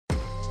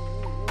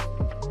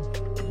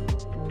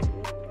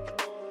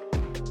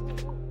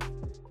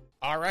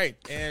All right,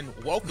 and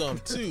welcome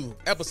to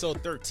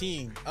episode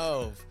 13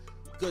 of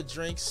Good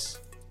Drinks,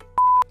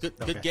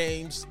 Good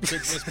Games,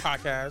 Good Drinks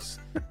podcast,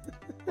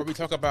 where we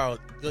talk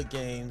about good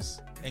games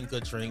and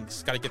good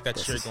drinks. Got to get that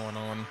shit going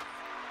on.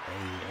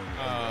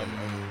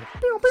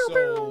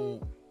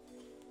 So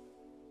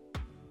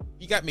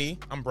you got me.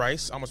 I'm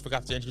Bryce. I almost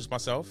forgot to introduce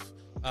myself.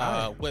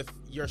 With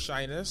Your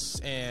Shyness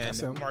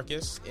and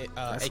Marcus,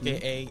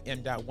 aka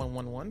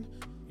M.111.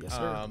 Yes,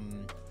 sir.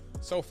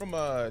 So from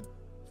a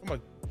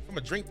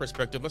drink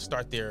perspective, let's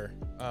start there.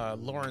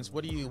 Lawrence,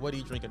 what are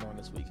you drinking on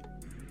this week?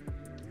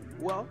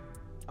 Well,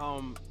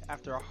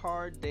 after a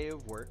hard day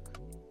of work,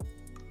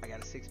 I got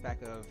a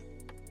 6-pack of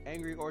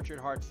Angry Orchard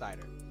hard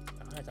cider.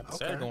 I got the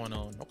cider going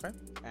on. Okay.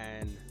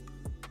 And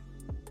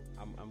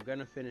I'm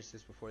gonna finish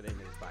this before the end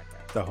of this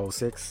podcast. The whole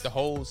six? The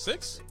whole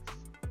six?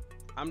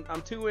 I'm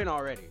 2 in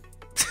already.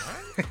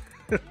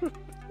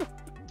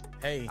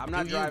 Hey, I'm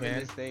not driving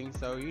man. this thing,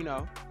 so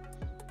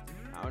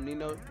I don't need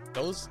no.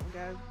 Those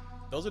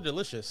are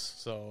delicious.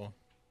 So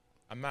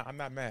I'm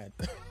not mad.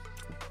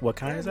 What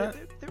kind is that?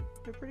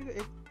 They're pretty good.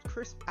 It's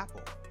crisp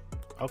apple.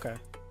 Okay.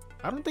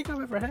 I don't think I've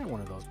ever had one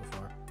of those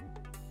before.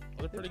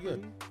 They're pretty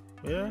good.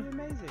 Yeah.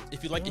 Amazing.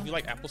 If you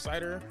like apple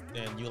cider,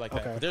 then you like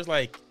that. Okay. But there's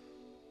like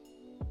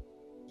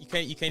you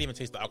can't even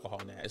taste the alcohol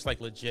in that. It's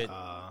like legit.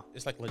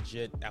 It's like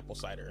legit apple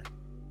cider.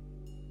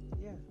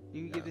 Yeah,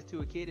 you can give this to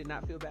a kid and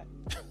not feel bad.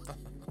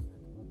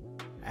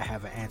 I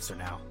have an answer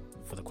now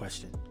for the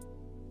question.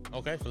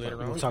 Okay, for later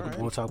on. We'll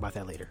talk about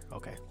that later.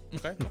 Okay.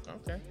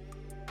 Okay.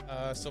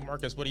 So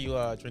Marcus, what are you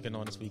drinking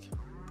on this week?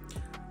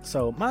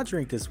 So my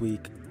drink this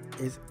week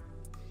is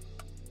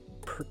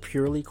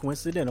purely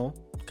coincidental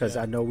because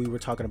I know we were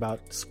talking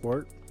about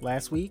sport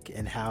last week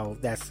and how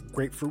that's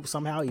grapefruit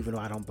somehow, even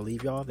though I don't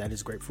believe y'all that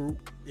is grapefruit.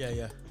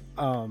 Yeah.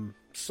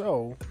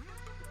 So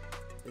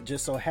it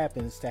just so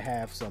happens to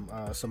have some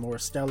more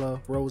Stella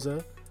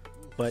Rosa,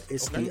 but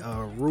it's the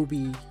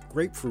ruby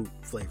grapefruit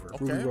flavor.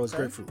 Ruby rose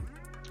grapefruit.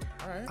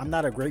 All right. I'm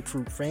not a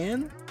grapefruit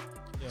fan,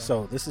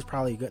 so this is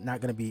probably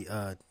not going to be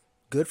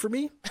good for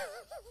me.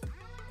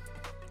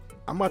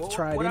 I'm about to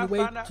try it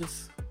anyway,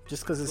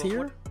 just because it's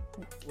here.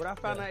 What I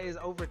found out is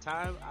over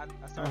time, I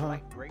started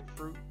like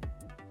grapefruit.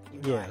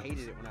 Even though I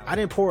hated it when I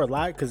didn't pour a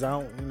lot because I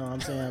don't, you know what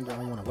I'm saying, I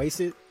don't want to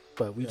waste it.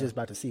 But we just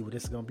about to see what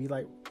this is going to be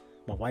like.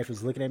 My wife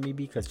is looking at me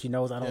because she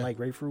knows I don't like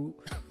grapefruit.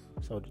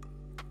 So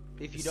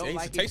if you don't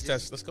like it, taste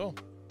test. Let's go.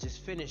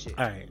 Just finish it.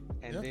 All right.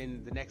 And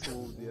then the next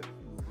one will be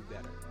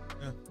better.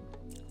 Yeah.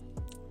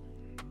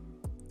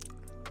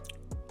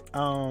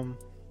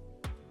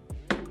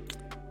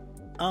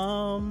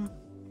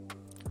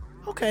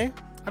 Okay.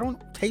 I don't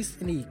taste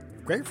any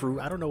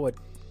grapefruit. I don't know what.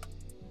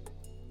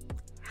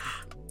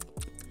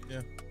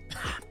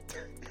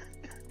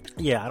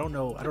 Yeah, I don't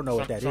know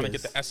what that is. Trying to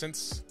get the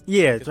essence.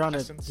 Yeah, trying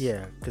to.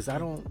 Yeah, because I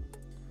don't.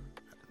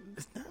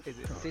 Is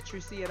it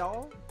citrusy at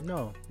all?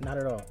 No, not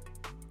at all.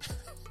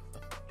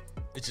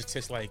 It just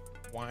tastes like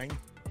wine.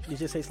 It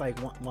just tastes like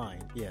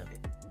wine. Yeah.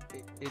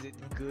 Is it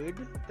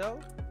good though?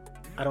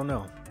 I don't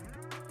know.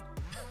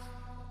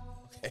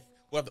 Okay,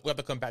 we'll have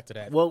to come back to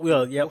that. Well,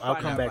 I'll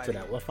come back to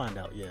that. We'll find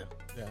out. Yeah.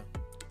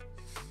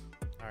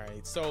 All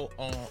right. So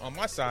on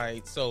my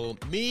side, so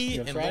me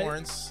and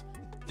Lawrence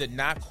did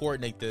not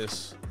coordinate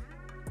this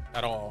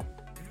at all,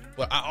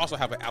 but I also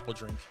have an apple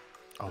drink.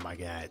 Oh my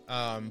god.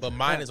 But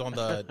mine is on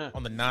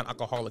the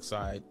non-alcoholic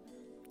side.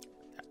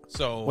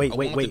 So wait.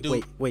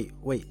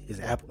 Is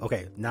apple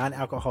okay?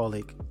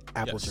 Non-alcoholic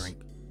apple drink.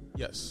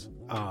 Yes.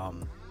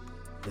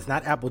 It's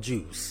not apple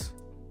juice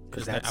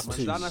because that's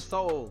Manzana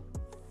Soul.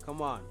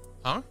 Come on.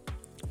 Huh?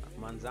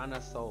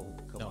 Manzana Soul.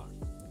 Come on.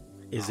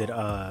 Is it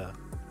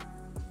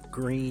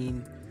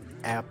green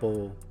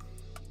apple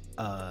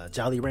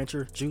Jolly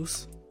Rancher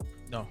juice?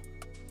 No.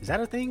 Is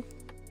that a thing?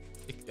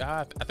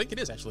 I think it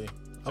is actually.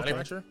 Jolly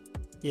Rancher?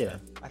 Yeah.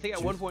 I think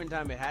at one point in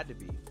time it had to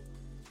be.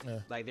 Yeah.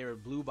 Like there were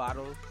blue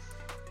bottles.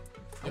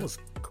 I was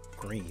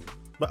green.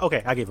 But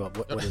okay, I give up.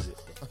 What is it?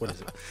 What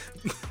is it?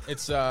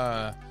 It's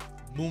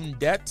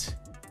Moondet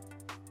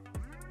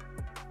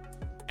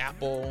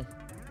Apple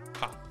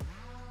Pop.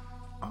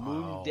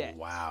 Moondet.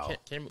 Wow.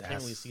 Can't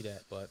really see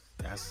that, but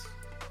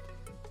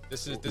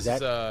this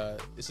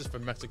is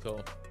from Mexico.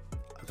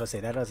 I was gonna say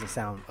that doesn't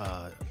sound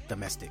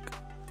domestic.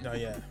 No,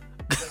 yeah.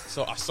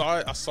 So I saw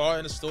it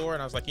in the store,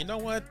 and I was like, you know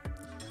what?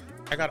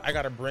 I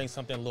got to bring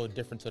something a little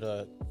different to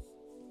the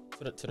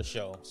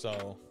show.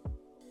 So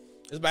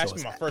this is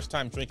actually my first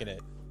time drinking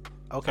it.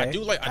 Okay. I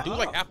do like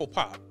apple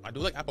pop. I do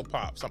like apple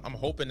pop. So I'm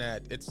hoping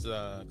that it's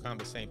kind of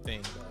the same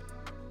thing. But...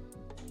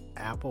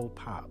 Apple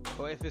pop.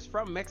 Well, if it's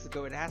from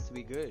Mexico, it has to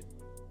be good.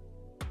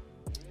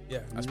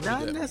 Yeah, that's pretty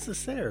not good.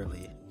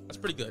 Necessarily. That's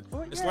pretty good.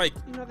 Well, it's like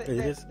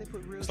they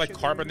put real it's like sugar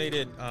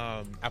carbonated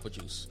apple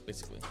juice,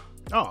 basically.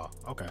 Oh,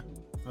 okay,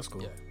 that's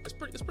cool. Yeah, it's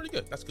pretty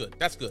good. That's good.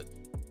 That's good.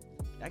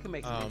 That can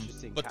make some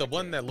interesting. But the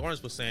one that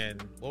Lawrence was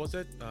saying, what was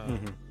it?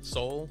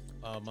 Soul.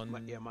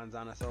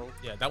 Manzana Soul.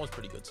 Yeah, that one's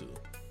pretty good too.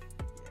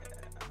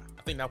 Yeah.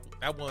 I think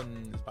that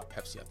one is by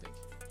Pepsi. I think.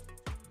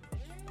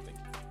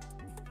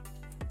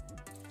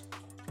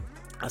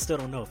 I still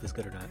don't know if it's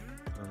good or not.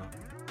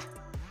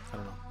 I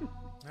don't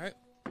know.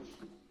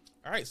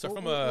 All right. So We'll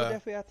from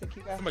definitely have to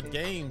keep a asking.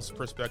 games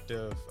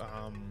perspective,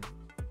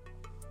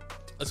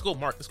 let's go to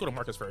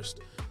Marcus first.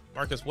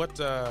 Marcus, what's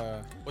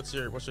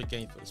your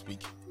game for this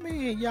week?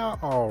 Man, y'all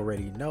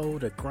already know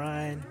the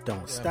grind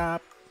don't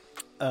stop.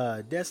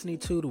 Destiny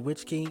 2, the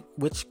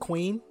Witch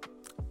Queen.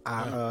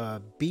 I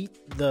beat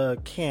the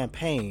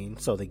campaign,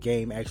 so the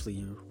game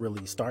actually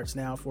really starts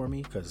now for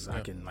me because I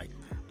can like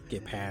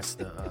get past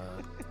the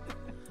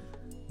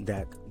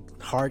that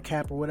hard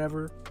cap or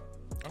whatever.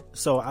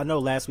 So I know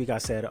last week I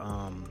said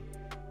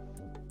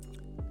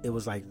it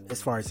was like,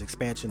 as far as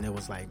expansion, it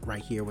was like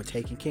right here with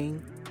Taken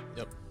King.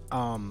 Yep.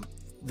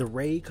 The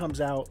raid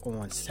comes out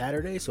on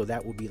Saturday, so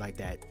that will be like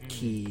that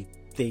key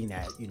thing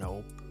that, you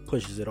know,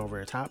 pushes it over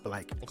the top. But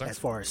like as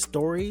far as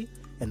story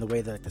and the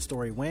way that the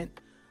story went,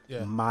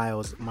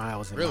 miles and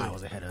miles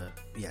ahead of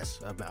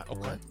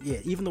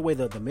even the way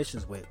the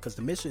missions went, because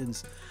the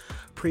missions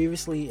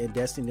previously in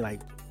Destiny,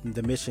 like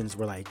the missions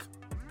were like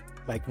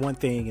one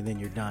thing and then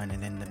you're done,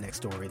 and then the next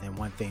story, then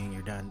one thing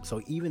you're done.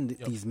 So even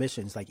these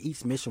missions, like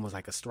each mission was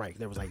like a strike.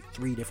 There was like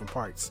 3 different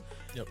parts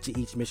to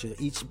each mission.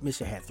 Each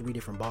mission had 3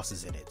 different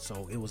bosses in it,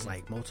 so it was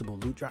like multiple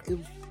loot drop. It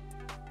was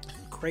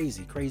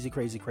crazy,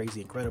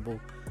 incredible.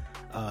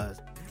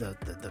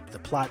 The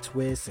plot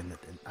twist, and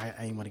I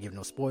ain't want to give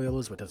no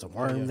spoilers, but there's a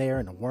worm there,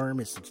 and the worm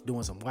is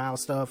doing some wild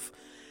stuff,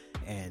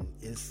 and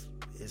it's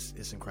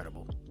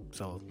incredible.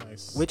 So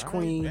nice. Witch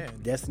Queen,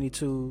 Destiny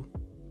 2,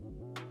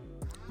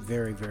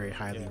 very, very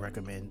highly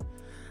recommend.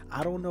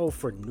 I don't know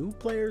for new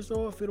players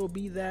though if it'll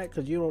be that,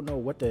 because you don't know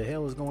what the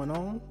hell is going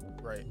on.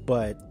 Right.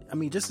 But I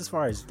mean, just as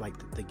far as like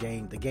the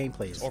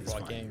gameplay is overall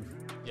fun. game.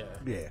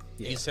 Yeah.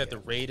 You said the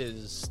raid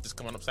is just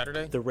coming up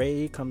Saturday? The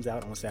raid comes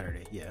out on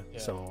Saturday,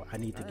 so I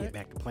need to get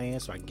back to playing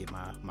so I can get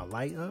my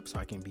light up so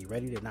I can be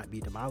ready to not be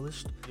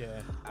demolished.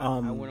 I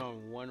went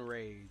on one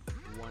raid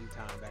one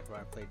time back when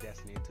I played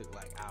Destiny. It took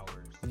like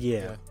hours.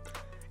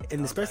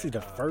 And especially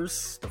the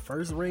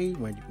first raid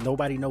when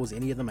nobody knows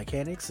any of the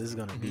mechanics is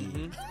gonna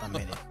be a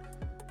minute.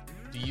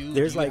 Do you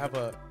have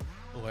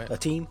a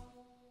team?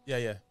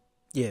 Yeah,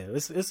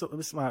 it's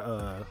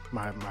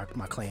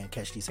my clan.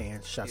 Catch These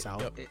Hands. Shouts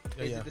out.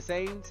 Is it the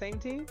same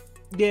team?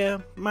 Yeah,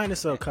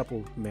 minus a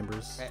couple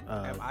members.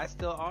 Am I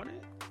still on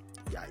it?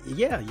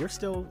 Yeah, you're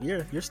still in.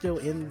 Yeah, you're still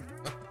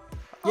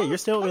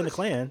in the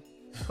clan.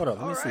 Hold on,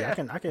 let me see. I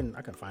can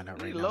find out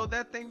right now. Load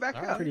that thing back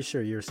up. I'm pretty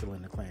sure you're still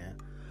in the clan.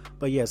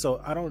 But yeah,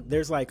 so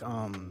there's like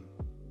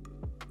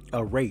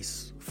a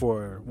race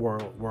for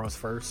world's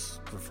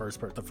first,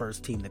 the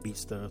first team that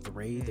beats the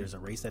raid. There's a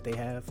race that they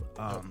have.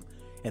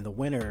 And the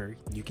winner,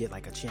 you get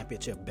like a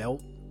championship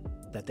belt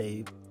that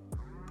they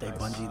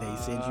Bungie, they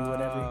send you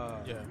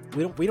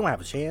whatever. We don't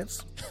have a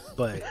chance,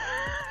 but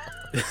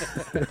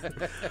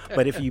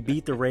but if you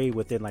beat the raid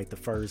within like the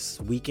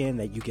first weekend,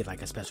 that you get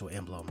like a special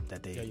emblem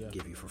that they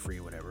give you for free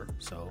or whatever.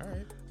 So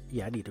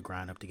I need to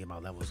grind up to get my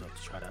levels up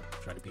to try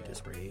to beat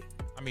this raid.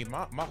 I mean,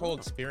 my whole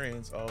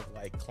experience of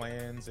like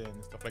clans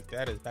and stuff like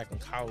that is back in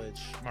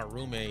college. My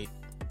roommate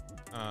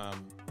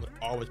would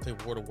always play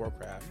World of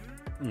Warcraft.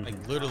 Like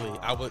literally,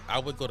 I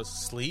would go to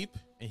sleep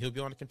and he'll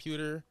be on the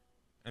computer,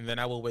 and then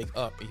I will wake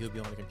up and he'll be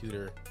on the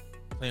computer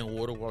playing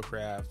World of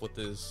Warcraft with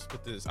this.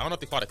 I don't know if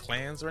they call it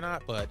clans or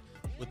not, but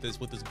with this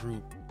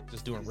group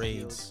just doing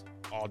raids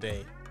all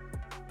day.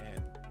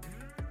 And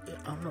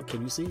I don't know.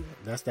 Can you see?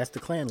 That's the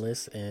clan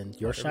list, and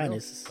your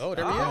shyness. Oh,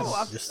 there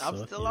he is.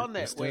 I'm still on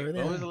there. Wait,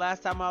 when was the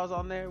last time I was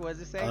on there? What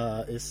does it say?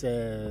 It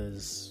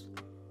says.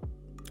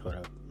 Hold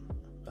up.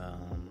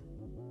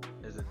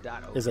 There's a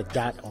dot. There's a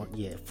dot on.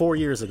 4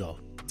 years ago.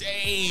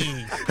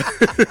 Dang.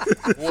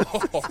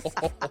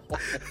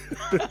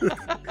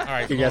 All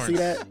right. Can you see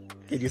that?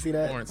 Can you see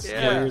that? Lawrence. 4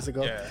 years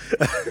ago. Yeah.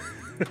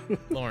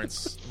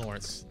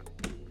 Lawrence.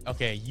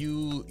 Okay,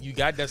 you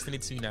got Destiny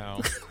 2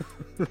 now.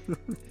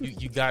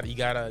 you gotta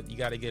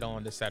get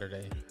on this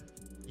Saturday.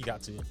 You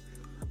got to.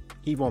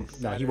 He won't.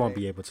 No, he won't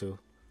be able to.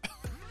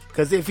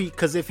 Because if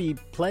he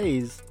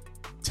plays,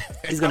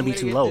 he's gonna be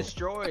too low.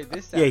 Destroyed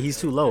this Saturday. Yeah, he's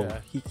too low.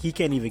 Yeah. He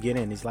can't even get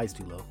in. His light's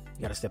too low.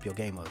 You gotta step your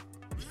game up.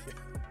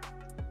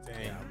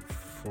 Dang.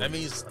 That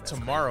means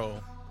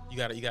tomorrow you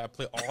gotta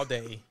play all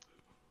day.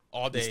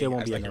 It still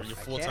won't be enough. Your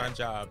full-time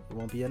job. It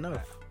won't be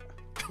enough.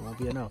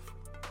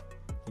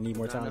 You need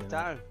more time.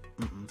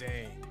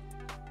 Dang.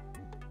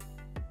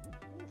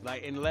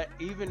 Like,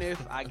 even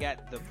if I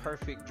got the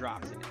perfect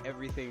drops and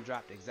everything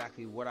dropped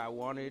exactly what I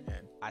wanted,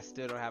 I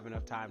still don't have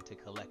enough time to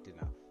collect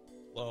enough.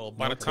 Well,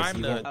 by the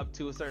time up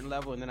to a certain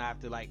level, and then I have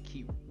to like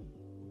keep.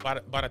 By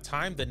the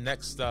time the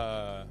next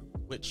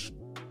Witch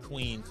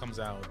Queen comes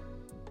out,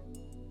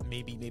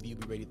 maybe you'll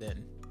be ready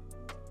then.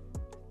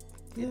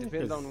 It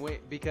depends on when,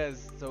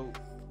 because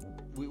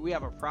we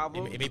have a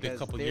problem. It may be a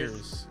couple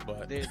years,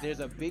 but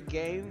there's a big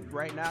game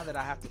right now that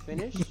I have to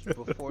finish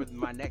before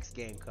my next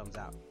game comes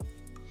out.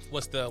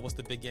 What's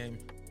the big game?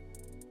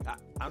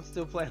 I'm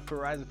still playing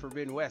Horizon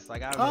Forbidden West.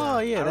 Like I don't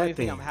that even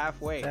think I'm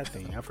halfway. That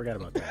thing, I forgot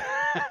about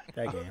that.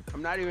 That game.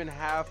 I'm not even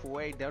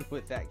halfway done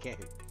with that game.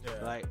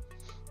 Yeah. Like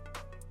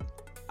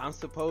I'm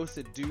supposed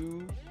to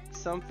do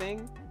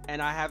something,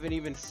 and I haven't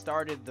even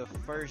started the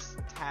first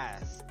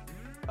task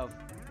of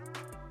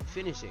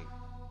finishing.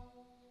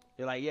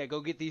 You're like, yeah,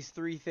 go get these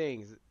 3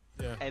 things,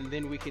 and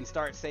then we can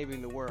start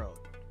saving the world.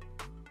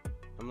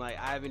 I'm like,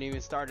 I haven't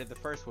even started the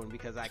first one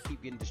because I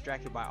keep getting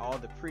distracted by all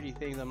the pretty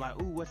things. I'm like,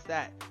 ooh, what's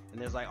that?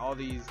 And there's like all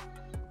these,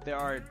 there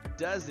are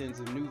dozens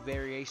of new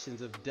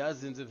variations of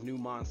dozens of new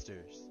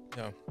monsters.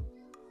 Yeah.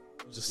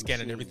 Just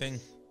scanning everything.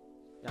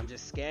 I'm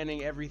just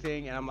scanning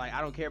everything, and I'm like, I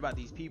don't care about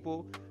these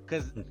people,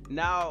 because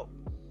now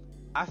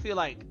I feel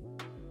like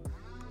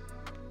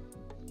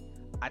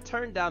I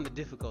turned down the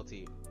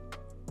difficulty.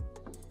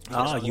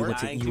 You went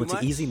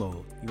to easy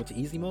mode. You went to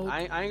easy mode?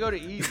 I ain't go to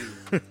easy.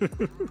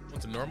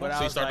 Went to normal?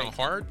 So you started on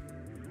hard?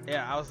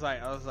 Yeah, I was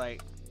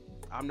like,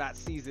 I'm not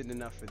seasoned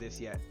enough for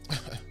this yet.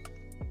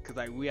 Because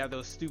like we have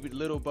those stupid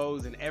little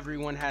bows, and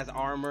everyone has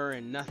armor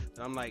and nothing.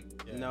 I'm like,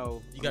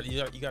 no. You got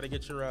to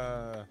get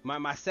your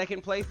my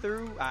second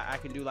playthrough. I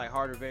can do like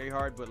hard or very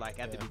hard, but like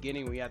at the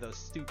beginning we have those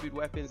stupid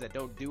weapons that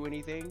don't do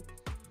anything.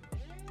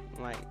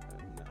 I'm like,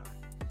 no.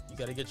 You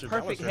got to get your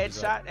perfect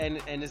headshot,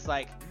 and it's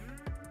like,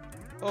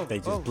 they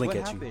just blink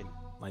at happened? You.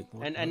 Like,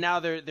 and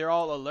now they're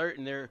all alert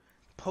and they're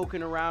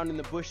poking around in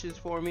the bushes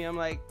for me. I'm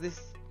like,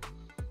 this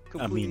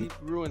completely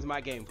ruins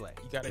my gameplay.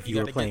 You got to get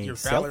your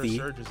valor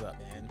surges up,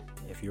 man.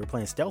 If you were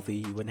playing stealthy,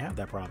 you wouldn't have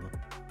that problem.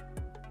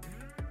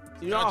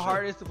 You know how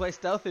hard it is to play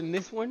stealth in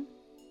this one?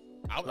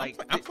 I'm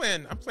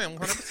playing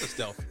 100%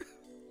 stealth.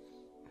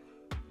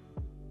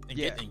 And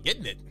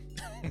getting it.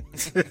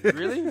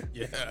 Really?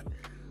 Yeah.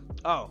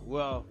 Oh,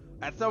 well,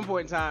 at some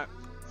point in time,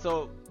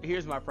 so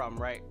here's my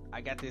problem, right?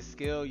 I got this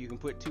skill, you can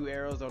put 2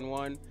 arrows on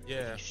one.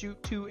 Yeah. You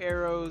shoot 2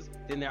 arrows,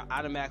 then they're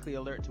automatically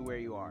alert to where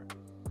you are.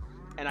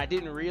 And I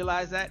didn't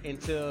realize that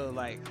until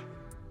like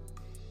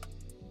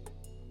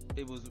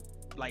it was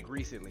like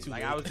recently.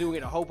 Like I was doing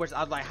it a whole bunch.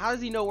 I was like, how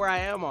does he know where I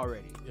am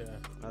already? Yeah.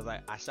 I was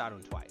like, I shot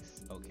him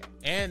twice. Okay.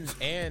 And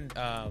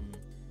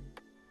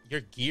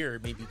your gear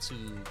may be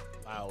too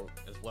loud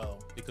as well,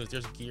 because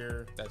there's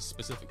gear that's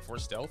specific for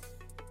stealth.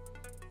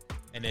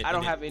 And I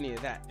don't have any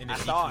of that. I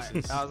saw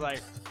it. I was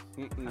like,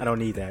 I don't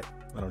need that.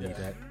 I don't need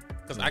that.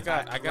 Because I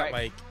got right.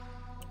 like,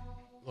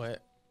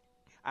 what?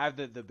 I have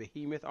the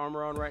behemoth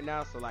armor on right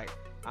now, so like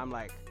I'm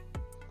like,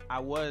 I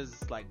was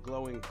like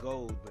glowing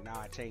gold, but now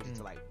I changed it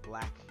to like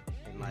black,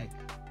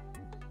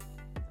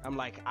 and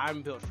like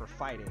I'm built for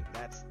fighting.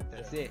 That's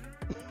it.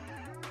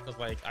 Because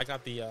like I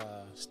got the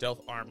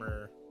stealth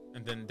armor,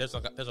 and then there's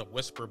a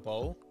whisper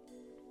bow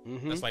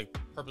that's like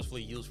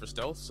purposefully used for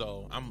stealth.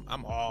 So I'm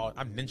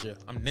ninja.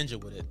 I'm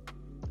ninja with it.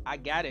 I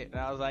got it, and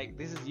I was like,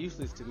 this is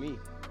useless to me.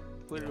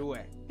 Put it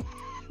away.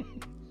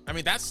 I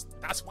mean, that's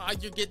why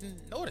you're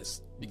getting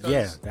noticed,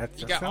 because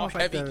you got all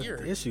heavy like gear.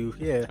 Issue,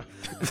 yeah.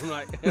 I'm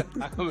like,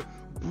 I come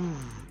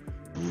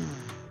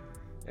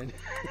and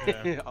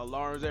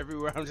alarms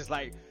everywhere. I'm just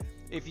like,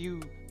 if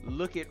you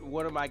look at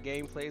one of my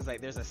gameplays, like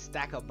there's a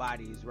stack of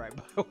bodies right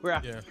by where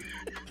I.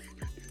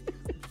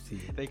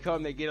 They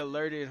come, they get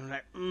alerted, and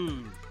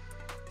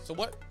I'm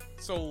like,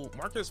 So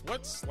Marcus,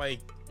 what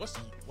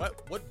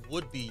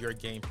would be your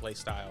gameplay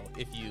style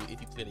if you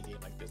played a game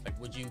like this? Like,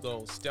 would you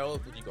go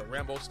stealth? Would you go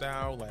Rambo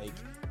style? Like,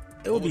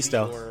 it would be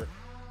stealth.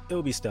 It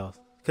would be stealth.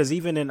 Because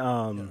even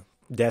in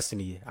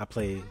Destiny, I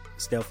play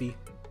stealthy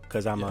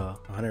because I'm a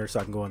hunter, so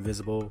I can go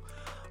invisible.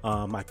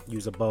 I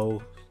use a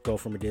bow, go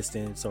from a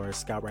distance, or a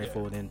scout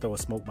rifle, and then throw a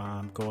smoke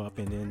bomb, go up,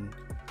 and then.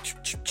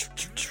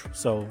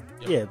 So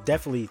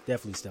definitely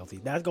stealthy.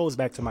 That goes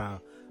back to my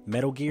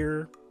Metal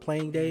Gear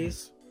playing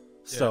days.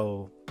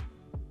 So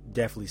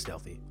definitely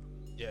stealthy.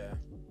 Yeah.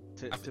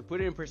 To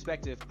put it in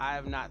perspective, I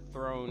have not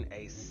thrown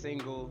a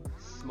single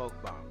smoke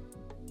bomb,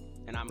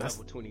 and I'm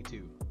level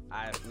 22.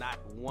 I have not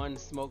one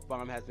smoke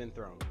bomb has been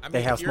thrown. I mean,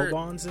 they have smoke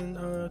bombs in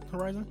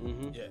Horizon.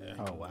 Mm-hmm.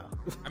 Yeah. Oh wow.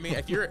 I mean,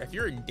 if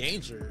you're in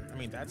danger, I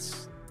mean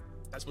that's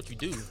what you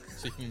do,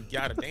 so you can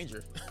get out of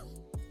danger.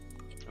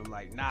 I'm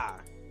like, nah.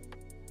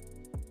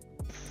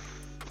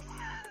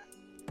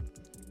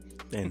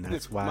 And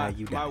that's why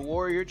my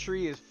warrior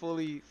tree is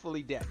fully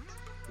decked.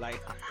 Like,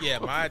 yeah,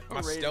 my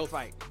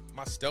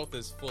stealth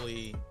is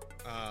fully.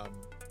 I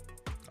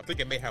think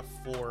it may have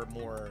 4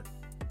 more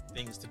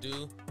things to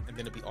do, and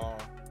then it'll be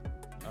all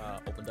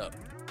opened up.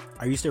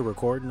 Are you still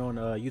recording on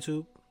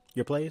YouTube?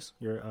 Your plays?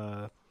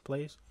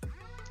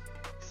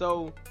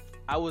 So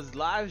I was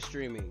live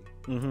streaming.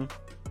 Mm-hmm.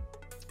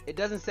 It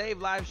doesn't save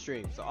live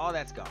stream, so all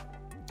that's gone.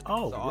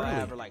 Oh, so all I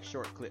have are like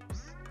short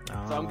clips.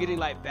 So I'm getting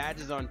like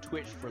badges on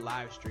Twitch for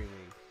live streaming.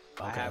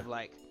 Okay. I have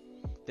like,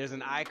 there's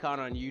an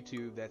icon on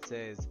YouTube that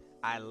says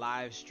I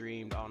live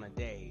streamed on a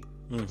day.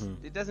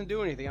 Mm-hmm. It doesn't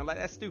do anything. I'm like,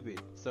 that's stupid.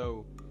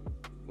 So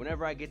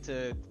whenever I get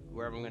to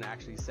where I'm going to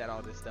actually set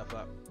all this stuff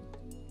up,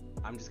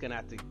 I'm just going to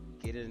have to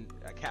get in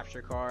a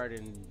capture card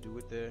and do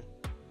it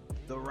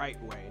the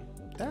right way.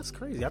 That's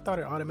crazy. I thought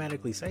it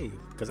automatically saved,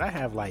 because I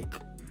have like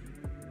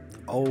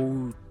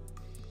old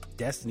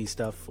Destiny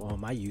stuff on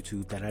my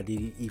YouTube that I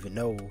didn't even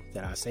know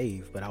that I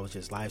saved, but I was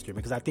just live streaming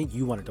because I think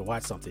you wanted to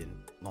watch something,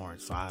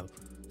 Lawrence, so I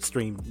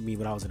streamed me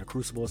when I was in a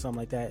Crucible or something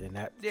like that, and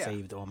that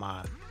saved on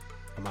my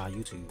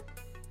YouTube.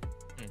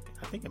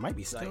 I think it might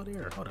be still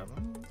there. Hold up.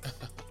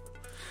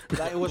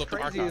 Like, what's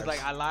crazy is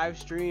like I live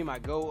stream, I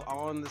go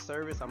on the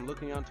service, I'm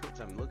looking on Twitch,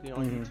 I'm looking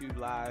on YouTube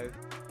Live,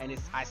 and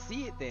I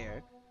see it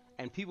there,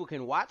 and people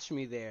can watch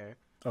me there.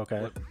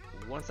 Okay.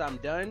 But once I'm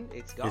done,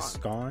 it's gone. It's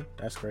gone?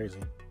 That's crazy.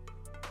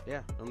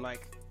 Yeah, I'm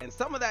like, and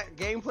some of that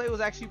gameplay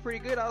was actually pretty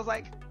good. I was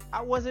like,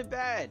 I wasn't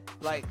bad.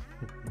 Like,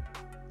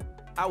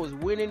 I was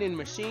winning in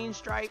Machine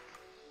Strike.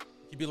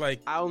 You'd be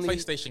like,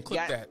 PlayStation,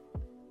 click that.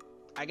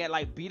 I got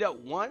like beat up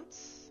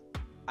once.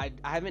 I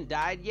haven't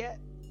died yet.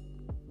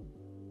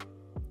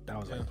 That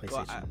was like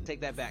PlayStation. Well,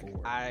 take that back.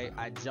 4.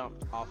 I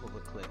jumped off of a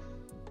cliff.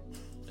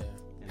 Yeah.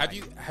 Have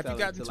you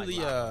gotten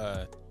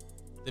to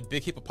the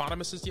big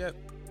hippopotamuses yet?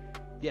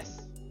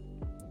 Yes.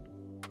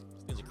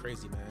 These things are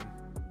crazy, man.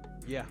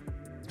 Yeah.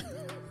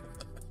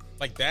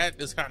 Like, that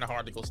is kind of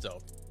hard to go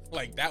stealth.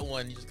 Like, that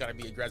one, you just gotta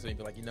be aggressive and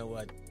be like, you know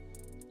what?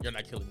 You're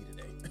not killing me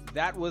today.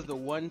 That was the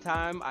one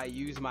time I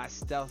used my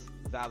stealth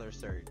Valor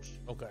Surge.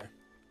 Okay.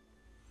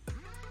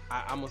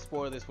 I'm gonna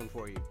spoil this one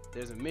for you.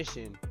 There's a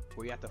mission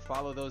where you have to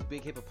follow those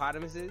big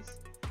hippopotamuses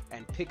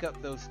and pick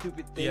up those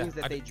stupid things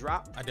they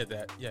drop. I did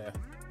that, yeah.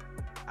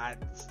 I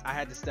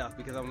had to stealth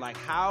because I'm like,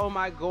 how am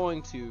I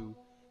going to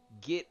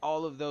get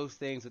all of those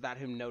things without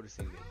him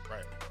noticing me?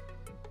 Right.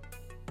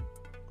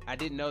 I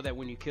didn't know that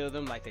when you kill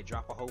them, like, they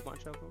drop a whole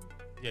bunch of them.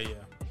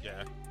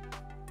 Yeah.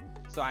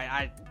 So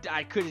I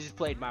could have just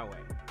played my way.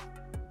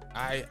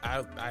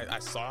 I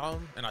saw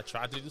him and I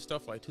tried to do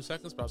stuff for like 2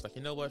 seconds, but I was like,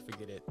 you know what?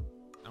 Forget it.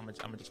 I'm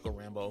gonna just go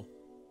Rambo.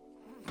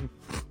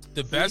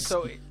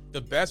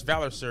 The best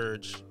Valor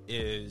Surge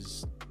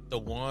is the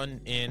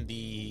one in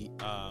the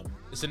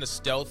it's in the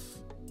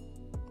stealth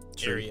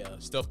area,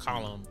 stealth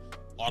column,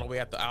 all the way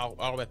at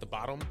the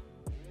bottom,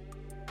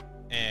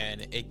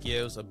 and it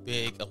gives a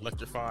big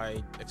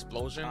electrified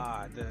explosion.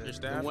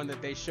 The one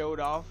that they showed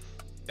off.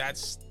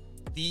 That's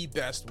the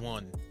best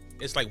one.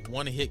 It's like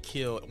one hit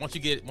kill. Once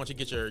you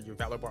get your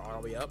Valor bar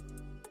all the way up,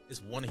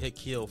 it's one hit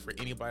kill for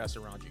anybody else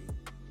around you.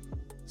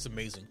 It's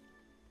amazing.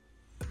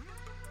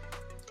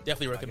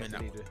 Definitely recommend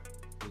that one.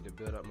 Need to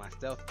build up my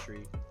stealth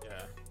tree.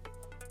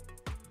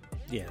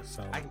 Yeah,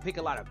 so I can pick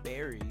a lot of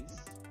berries.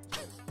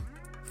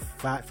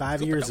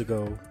 5 years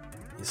ago,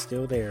 it's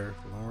still there.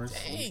 Lawrence.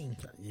 Dang.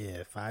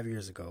 Yeah, 5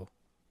 years ago,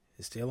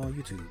 it's still on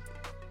YouTube.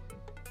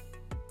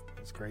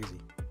 It's crazy.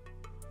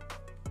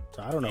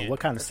 So I don't know what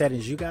kind of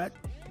settings you got,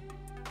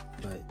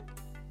 but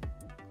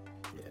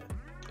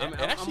yeah, it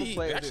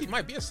actually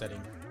might be a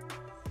setting.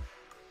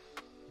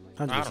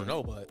 100%. I don't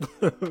know, but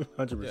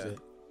 100%.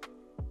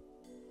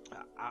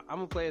 I'm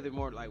gonna play it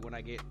more like when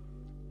I get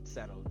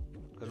settled,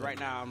 because right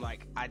now I'm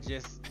like, I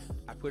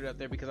put it up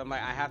there because I'm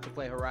like, I have to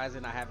play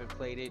Horizon. I haven't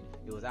played it.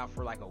 It was out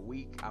for like a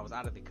week. I was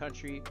out of the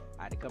country.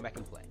 I had to come back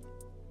and play.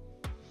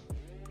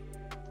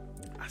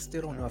 I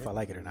still don't know if I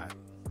like it or not,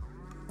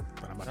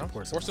 but I'm about to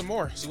pour some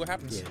more. See what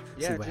happens.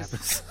 Yeah, see what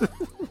happens.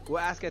 We'll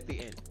ask at the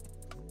end.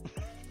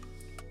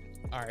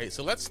 All right,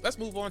 so let's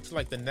move on to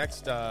like the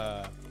next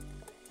I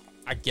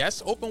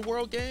guess open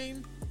world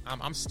game.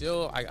 I'm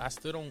still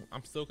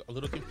a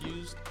little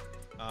confused.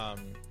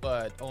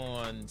 But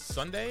on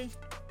Sunday,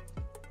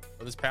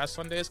 or this past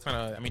Sunday, it's kind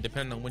of, I mean,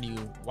 depending on when you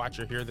watch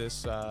or hear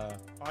this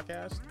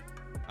podcast,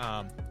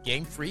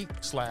 Game Freak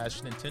 /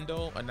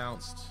 Nintendo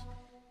announced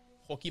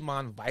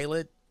Pokemon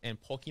Violet and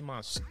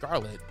Pokemon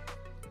Scarlet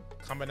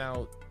coming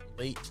out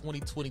late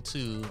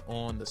 2022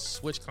 on the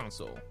Switch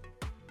console.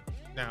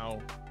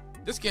 Now,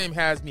 this game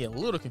has me a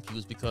little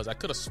confused because I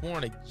could have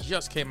sworn it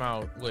just came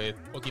out with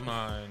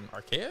Pokemon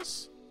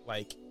Arceus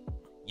like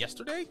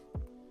yesterday.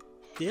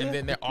 Yeah. And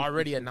then they're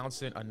already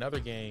announcing another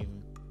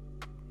game,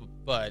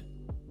 but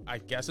I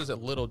guess it's a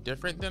little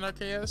different than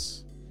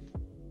Arceus.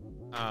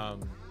 I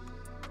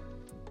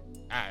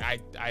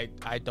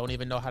don't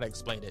even know how to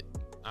explain it.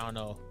 I don't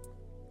know.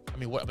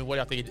 What do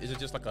y'all think? Is it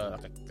just like a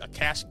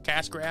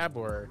cash grab,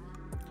 or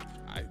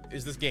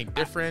is this game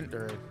different?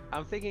 Or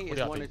I'm thinking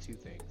it's one of two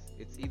things.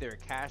 It's either a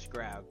cash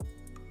grab,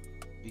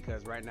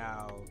 because right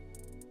now,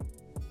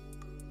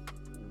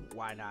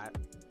 why not?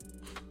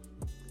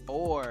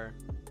 Or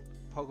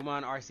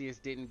Pokemon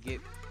Arceus didn't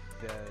get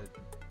the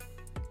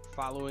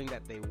following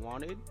that they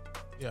wanted.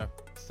 Yeah.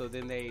 So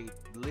then they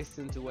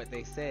listened to what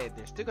they said.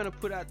 They're still going to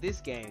put out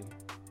this game,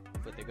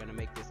 but they're going to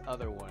make this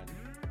other one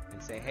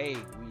and say, hey,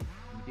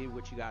 we did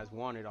what you guys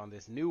wanted on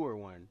this newer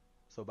one,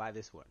 so buy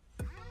this one.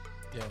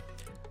 Yeah.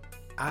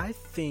 I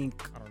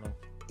think I don't know.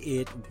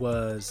 It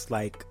was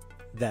like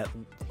that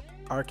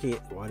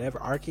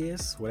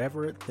Arceus,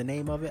 whatever the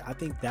name of it. I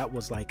think that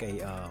was like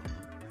a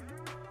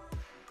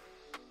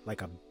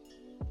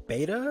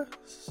beta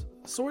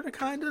sort of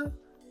kind of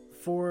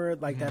for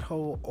like that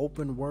whole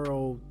open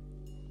world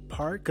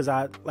part, because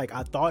I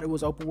thought it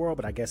was open world,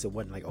 but I guess it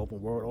wasn't like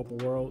open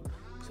world,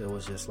 so it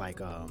was just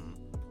like I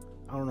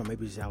don't know,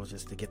 maybe that was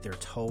just to get their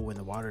toe in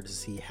the water to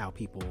see how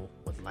people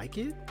would like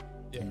it.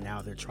 And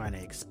now they're trying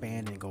to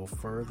expand and go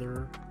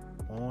further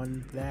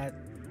on that.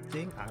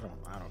 thing. I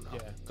don't know.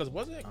 Yeah, because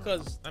wasn't it?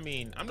 Because I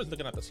mean, I'm just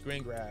looking at the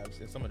screen grabs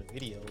and some of the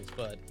videos,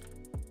 but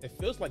it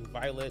feels like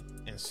Violet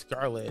and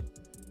Scarlet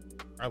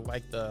are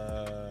like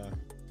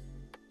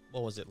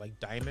what was it, like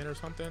Diamond or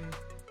something?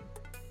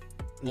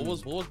 What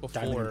was before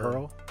Diamond and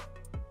Pearl?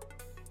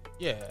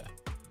 Yeah,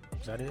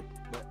 is that it?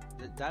 But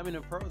the Diamond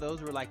and Pearl,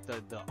 those were like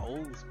the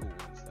old school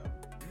ones,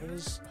 though. It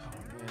was. Oh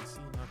man, see,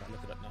 now I gotta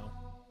look it up now.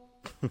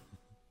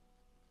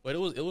 But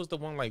it was the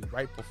one like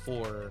right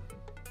before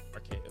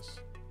Arceus.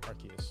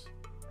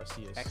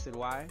 X and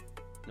Y?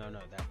 No,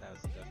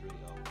 that's really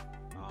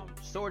old.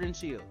 Sword and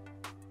Shield.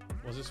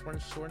 Was it Sword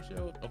and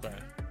Shield? Okay.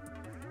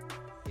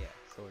 Yeah,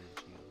 Sword and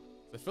Shield.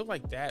 I feel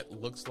like that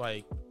looks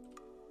like,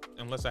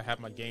 unless I have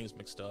my games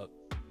mixed up,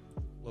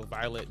 what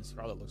Violet and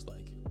Scarlet looks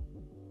like.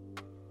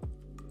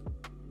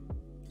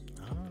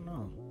 I don't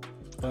know,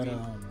 but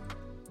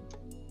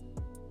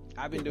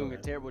I've been doing a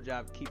terrible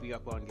job keeping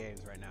up on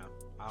games right now.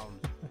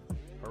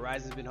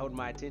 Horizon's been holding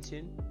my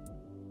attention,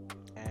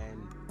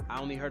 and I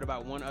only heard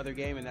about one other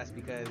game, and that's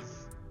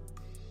because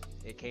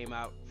it came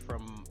out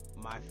from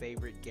my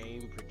favorite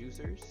game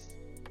producers.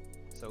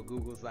 So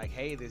Google's like,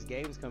 hey, this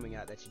game's coming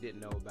out that you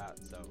didn't know about.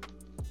 So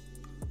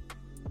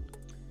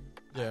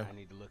yeah, I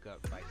need to look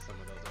up like some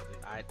of those other.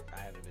 I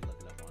haven't been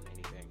looking up on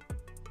anything.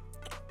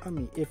 I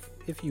mean,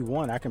 if you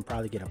want, I can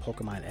probably get a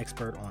Pokemon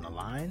expert on the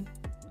line,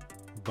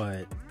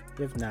 but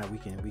if not, we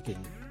can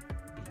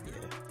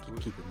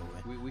keep it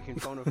moving. We can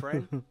phone a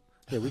friend.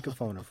 Yeah, we can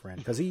phone a friend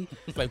because he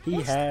like,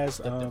 he has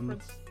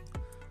difference?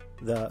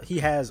 he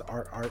has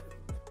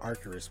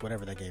Arceus,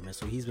 whatever that game is.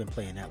 So he's been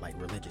playing that like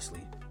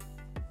religiously.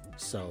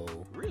 So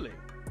really,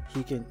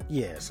 he can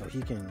so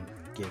he can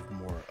give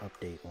more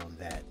update on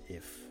that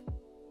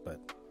but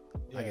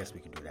I guess we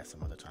can do that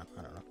some other time.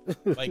 I don't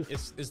know. Like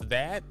is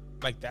that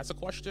like that's a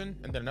question,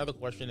 and then another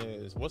question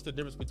is what's the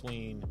difference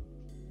between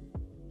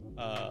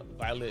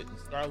Violet and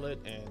Scarlet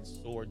and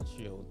Sword and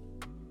Shield,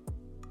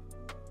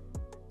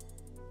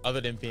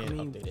 other than being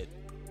updated?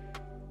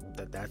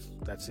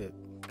 That's it.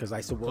 Because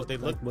I said, what's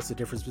the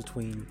difference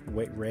between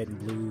Red and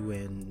Blue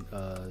and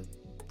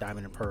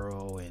Diamond and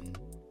Pearl and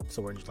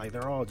Sword? Like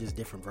they're all just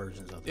different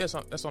versions of it. Yeah,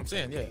 that's what I'm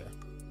saying.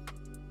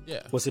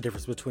 Yeah. What's the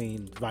difference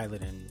between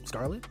Violet and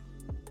Scarlet?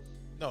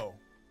 No,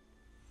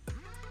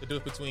 the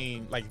difference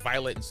between like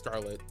Violet and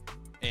Scarlet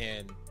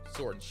and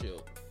Sword and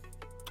Shield.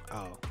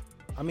 Oh,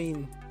 I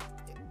mean,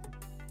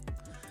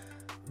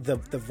 the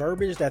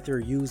verbiage that they're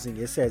using,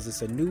 it says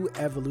it's a new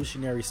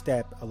evolutionary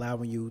step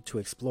allowing you to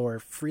explore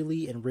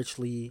freely and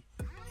richly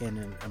in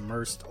an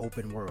immersed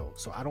open world.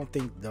 So I don't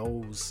think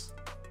those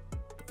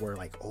were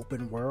like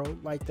open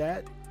world like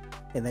that.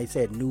 And they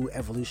said new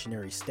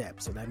evolutionary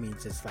step, so that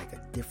means it's like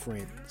a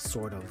different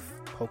sort of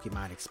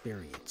Pokemon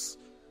experience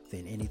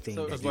than anything.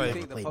 So that do you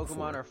think the Pokemon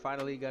before. are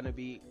finally going to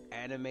be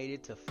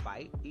animated to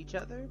fight each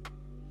other,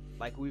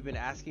 like we've been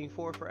asking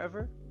for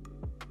forever?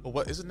 But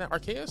what isn't that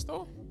Arceus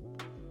though?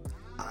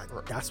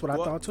 That's what I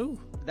thought too.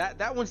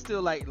 That one's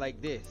still like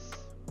this.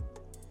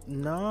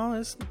 No,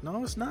 it's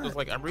not. It's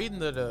like I'm reading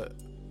the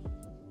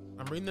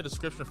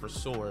description for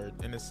Sword,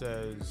 and it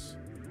says,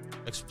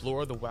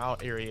 explore the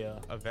wild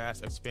area, a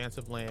vast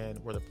expansive land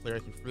where the player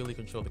can freely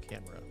control the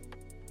camera.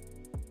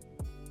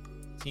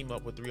 Team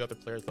up with 3 other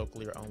players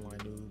locally or online,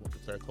 new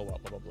multiplayer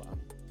co-op, blah blah blah.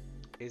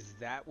 Is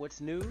that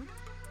what's new?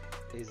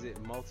 Is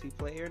it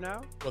multiplayer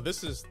now? Well,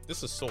 this is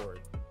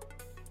Sword.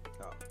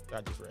 Oh,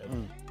 I just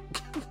read.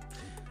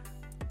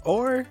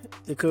 Or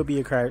it could be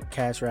a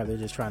cash grab. They're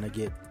just trying to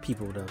get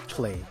people to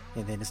play,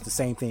 and then it's the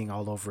same thing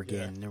all over again.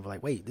 Yeah. And they're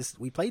like, "Wait,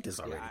 we played this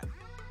already." Yeah,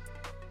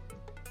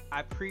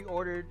 I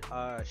pre-ordered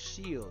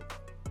Shield,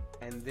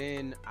 and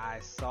then I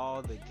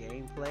saw the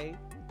gameplay,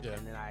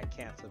 and then I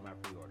canceled my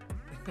pre-order.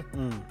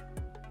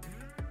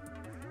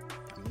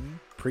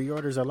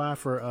 Pre-orders are live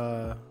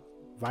for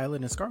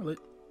Violet and Scarlet.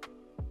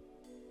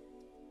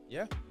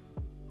 Yeah.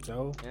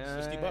 So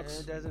 $60.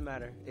 It doesn't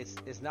matter.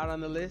 It's not on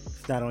the list.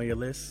 It's not on your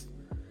list.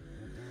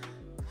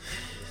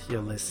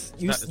 Your list.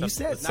 You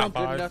said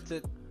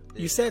something.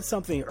 You said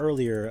something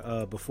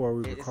earlier before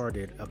we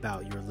recorded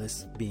about your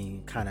list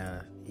being kind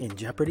of in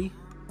jeopardy.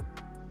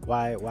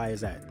 Why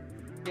is that?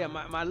 Yeah,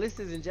 my list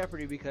is in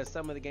jeopardy because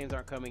some of the games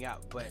aren't coming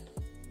out. But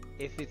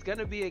if it's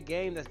gonna be a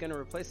game that's gonna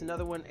replace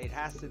another one, it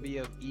has to be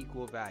of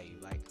equal value.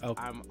 Like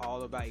I'm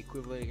all about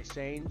equivalent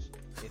exchange.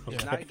 If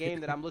it's not a game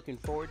that I'm looking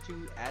forward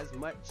to as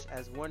much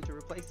as one to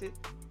replace it.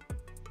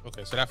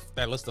 Okay, so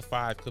that list of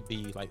 5 could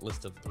be like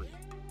list of 3.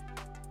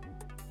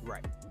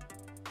 Right.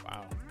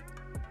 Wow.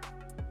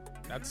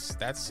 That's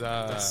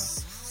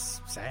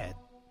sad.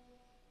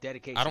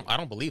 Dedication. I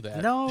don't believe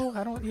that. No,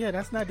 I don't. Yeah,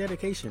 that's not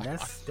dedication.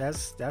 That's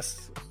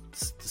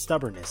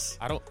stubbornness.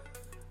 I don't.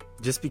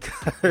 Just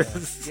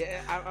because.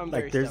 Yeah, I'm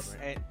like very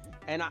stubborn,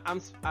 and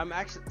I'm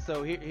actually.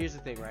 So here's the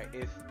thing, right?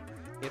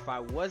 If I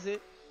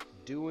wasn't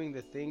doing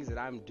the things that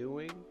I'm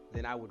doing,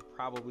 then I would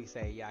probably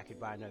say, yeah, I could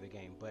buy another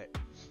game. But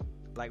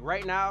like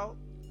right now,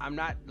 I'm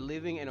not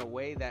living in a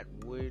way that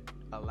would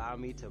allow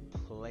me to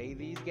play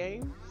these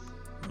games.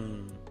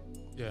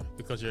 Yeah,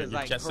 because you're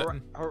like, jet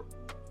setting.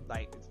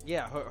 Like,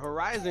 yeah,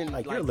 Horizon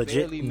like you're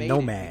legit barely made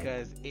nomad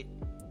it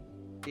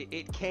because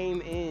it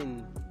came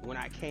in when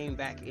I came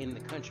back in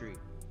the country.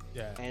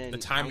 Yeah, and the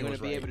timing I'm gonna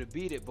was be right. able to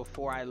beat it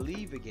before I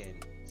leave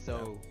again.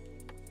 So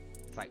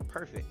it's like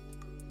perfect.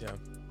 Yeah.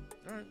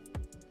 All right.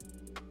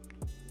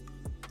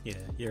 Yeah,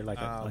 you're like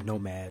a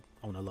nomad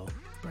on the low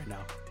right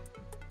now.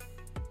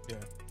 Yeah.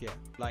 Yeah.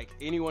 Like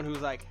anyone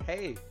who's like,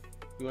 hey,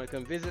 you want to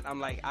come visit? I'm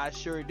like, I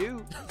sure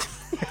do.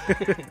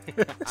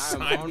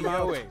 I'm on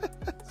my way.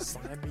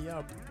 Sign me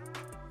up.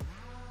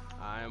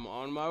 I am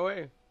on my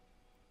way.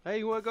 Hey,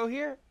 you want to go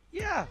here?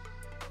 Yeah.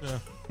 Yeah.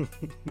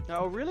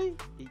 Oh, really?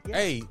 Yeah.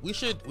 Hey, we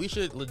should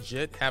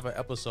legit have an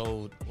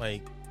episode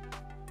like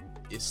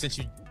since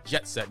you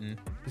jet setting,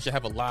 we should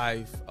have a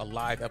live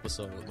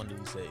episode one of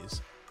these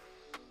days.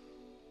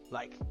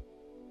 Like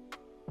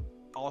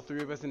all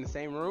three of us in the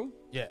same room?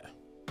 Yeah.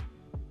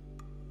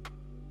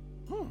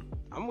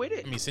 I'm with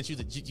it. I mean, since you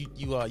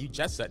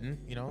jet setting,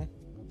 you know.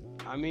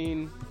 I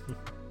mean,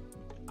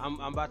 I'm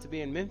about to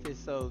be in Memphis,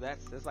 so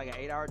that's like an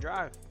 8-hour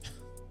drive.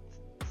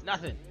 It's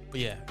nothing. But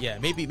yeah,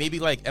 maybe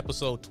like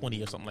episode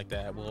 20 or something like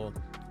that. We'll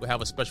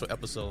have a special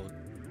episode.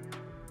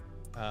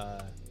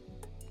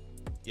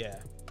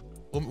 Yeah,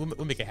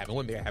 we'll make it happen.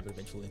 We'll make it happen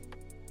eventually.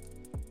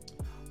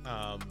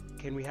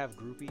 Can we have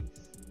groupies?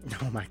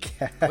 Oh my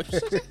god! What you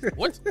said?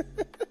 What?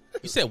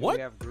 You said what? Can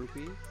we have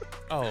groupies?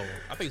 Oh,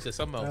 I think you said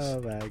something else.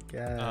 Oh my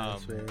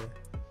gosh, man!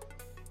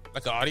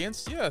 Like an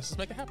audience? Yes, let's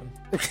make it happen.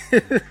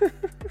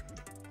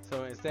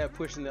 So instead of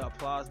pushing the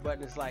applause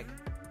button, it's like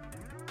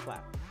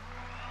clap.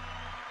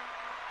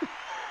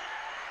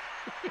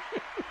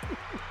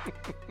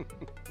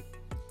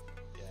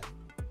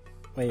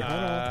 Wait, hold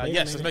on.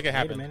 Yes, let's make it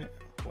happen.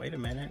 Wait a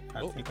minute.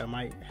 I think I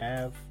might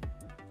have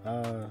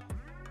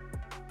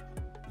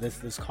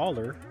this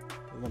caller.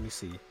 Let me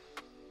see.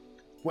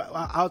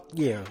 Well,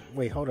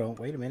 wait, hold on.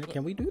 Wait a minute.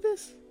 Can we do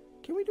this?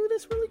 Can we do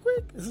this really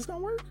quick? Is this gonna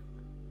work?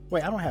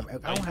 Wait, I don't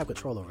have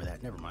control over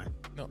that. Never mind.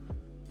 No.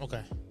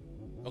 Okay.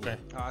 Oh,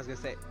 I was gonna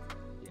say.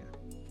 Yeah.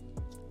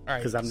 All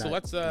right. So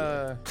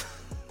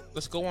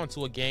let's go on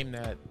to a game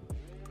that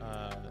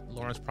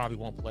Lawrence probably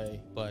won't play,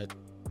 but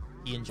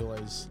he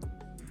enjoys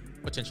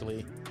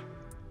potentially.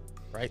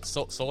 Right?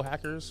 Soul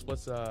Hackers. What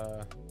is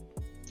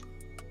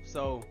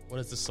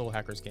the Soul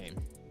Hackers game?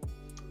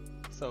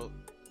 So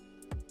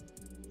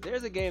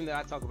there's a game that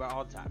I talk about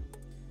all the time.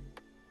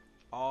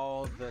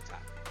 All the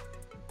time.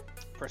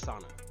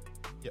 Persona.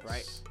 Yes.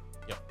 Right?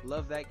 Yep.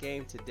 Love that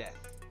game to death.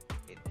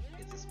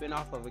 It's a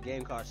spin-off of a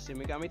game called Shin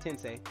Megami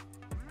Tensei.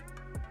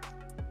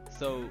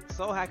 So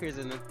Soul Hackers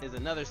is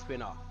another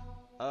spin-off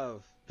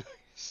of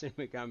Shin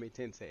Megami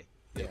Tensei.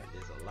 Yeah.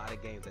 There's a lot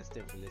of games that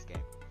stem from this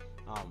game.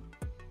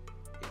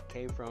 It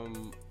came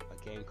from a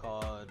game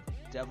called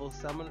Devil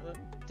Summoner.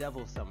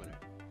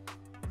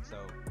 So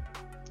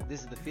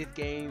this is the 5th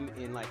game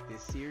in like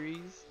this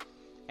series,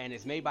 and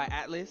it's made by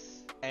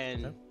Atlas.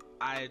 And okay.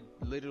 I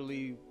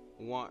literally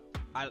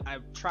I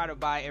try to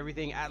buy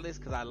everything Atlas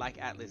because I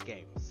like Atlas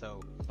games.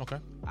 So okay,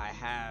 I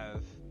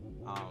have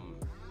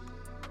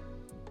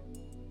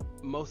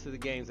most of the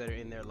games that are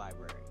in their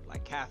library.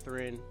 Like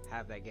Catherine,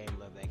 have that game,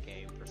 love that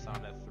game.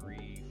 Persona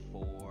 3,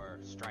 4,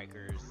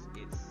 Strikers.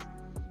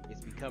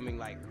 It's becoming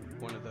like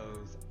one of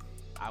those.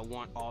 I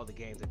want all the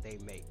games that they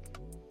make,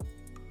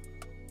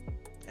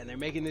 and they're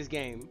making this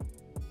game,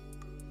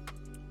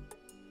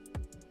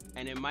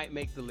 and it might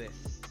make the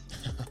list.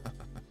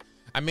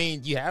 I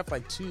mean, you have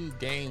like 2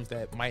 games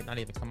that might not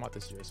even come out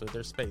this year, so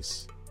there's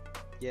space.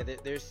 Yeah,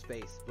 there's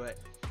space, but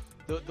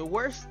the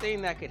worst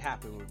thing that could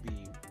happen would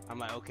be, I'm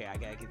like, okay, I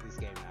gotta get this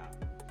game out,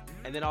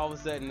 and then all of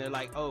a sudden they're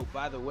like, oh,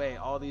 by the way,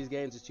 all these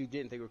games that you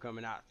didn't think were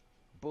coming out,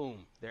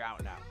 boom, they're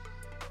out now,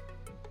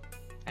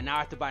 and now I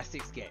have to buy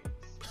 6 games.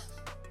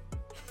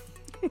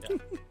 Yeah.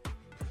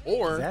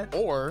 Or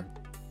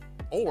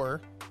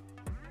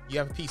you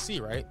have a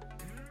PC, right?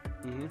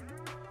 Mm-hmm.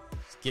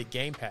 Get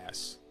Game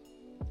Pass.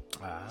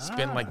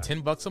 Spend like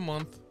 $10 a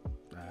month,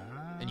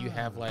 and you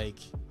have like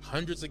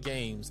hundreds of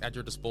games at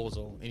your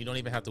disposal, and you don't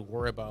even have to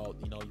worry about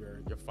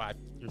your 5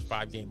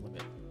 game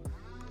limit.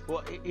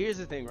 Well, here's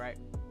the thing, right?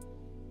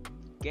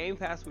 Game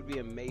Pass would be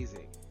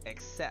amazing,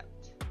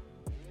 except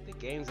the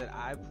games that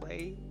I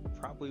play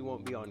probably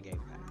won't be on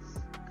Game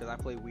Pass because I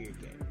play weird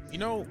games.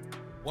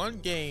 One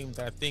game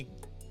that I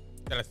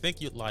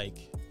think you'd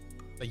like,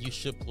 that you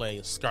should play,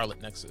 is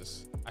Scarlet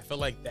Nexus. I feel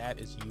like that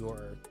is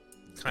your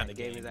kind of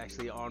game. Is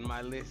actually on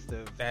my list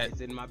of that.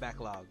 It's in my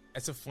backlog.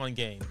 It's a fun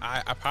game.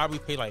 I probably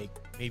played like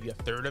maybe a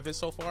third of it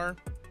so far.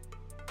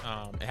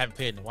 I haven't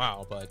played it in a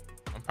while, but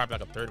I'm probably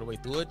like a third of the way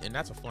through it, and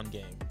that's a fun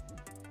game.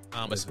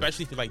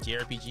 Especially if you like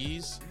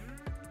JRPGs.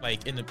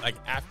 Like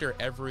after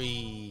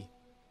every,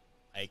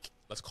 like,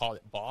 let's call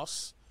it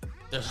boss,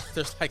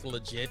 there's like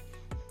legit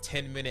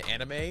 10-minute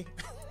anime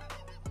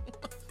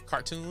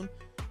cartoon.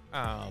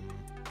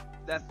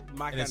 That's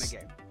my kind of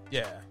game.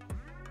 Yeah.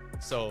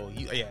 So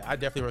I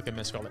definitely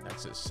recommend Scarlet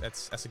Nexus.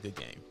 That's a good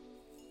game.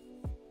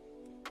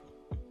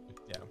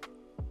 Yeah.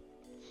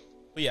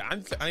 But yeah,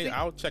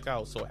 I'll check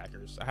out Soul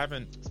Hackers. I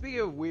haven't. Speaking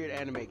of weird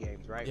anime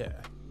games, right?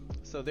 Yeah.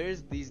 So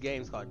there's these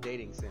games called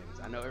dating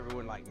sims. I know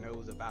everyone like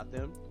knows about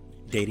them.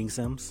 Dating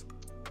sims?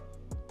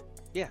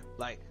 Yeah,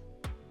 like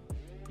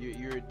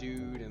you're a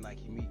dude and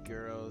like you meet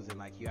girls and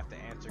like you have to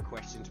answer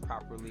questions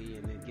properly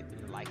and then get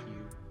them to like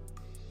you.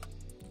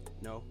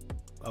 No?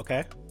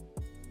 Okay.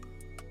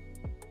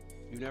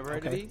 You've never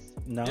heard of these?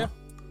 No. Yeah.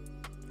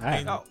 I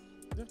haven't.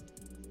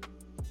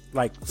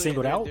 Like So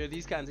Singled Out? There are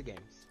these kinds of games.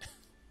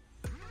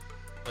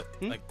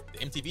 Like the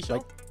MTV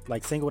show?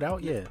 Like Singled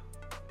Out? Yeah.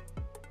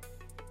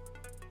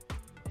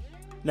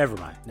 Never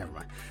mind.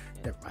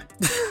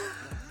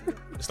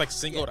 It's like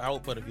Singled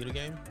Out, but a video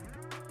game.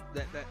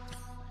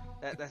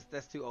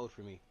 That's too old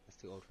for me.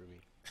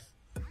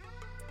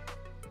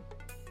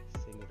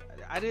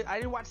 I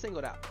didn't watch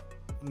Singled Out.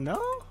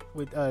 No,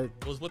 with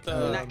It was with the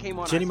when that came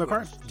on. Jenny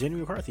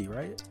McCarthy,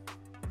 right?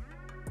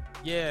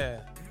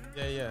 Yeah.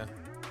 Yeah,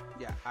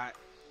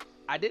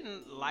 I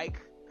didn't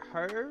like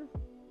her.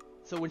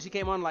 So when she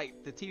came on,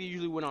 like the TV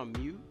usually went on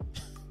mute.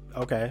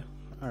 Okay,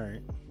 all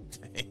right.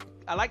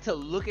 I like to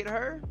look at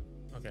her.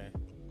 Okay.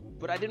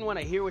 But I didn't want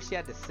to hear what she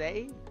had to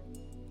say.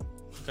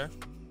 Okay.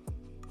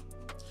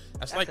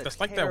 That's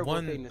like that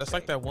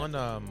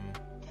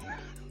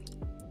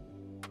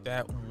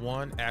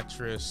one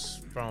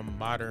actress from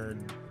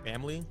Modern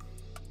Family.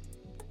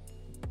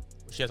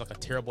 She has like a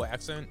terrible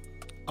accent.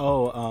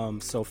 Oh,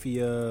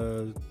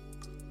 Sophia.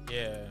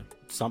 Yeah.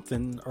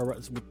 Something or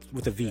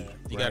with a V. Yeah.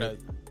 You gotta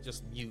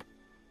just mute.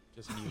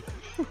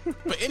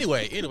 But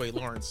anyway,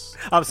 Lawrence.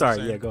 I'm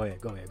sorry. Yeah, go ahead.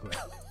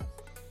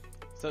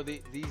 So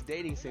these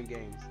dating sim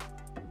games,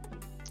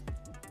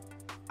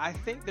 I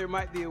think there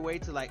might be a way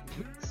to like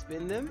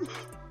spin them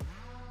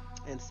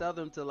and sell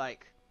them to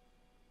like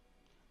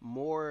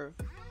more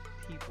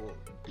people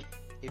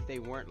if they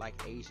weren't like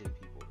Asian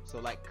people. So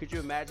like, could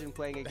you imagine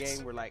playing a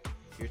game where like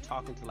you're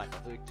talking to like a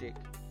hood chick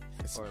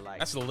or like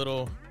that's a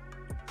little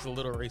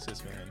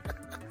racist, man.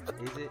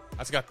 Is it? I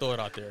just got to throw it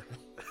out there.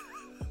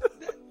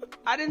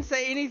 I didn't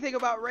say anything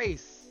about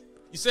race.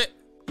 You said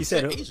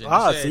Asian.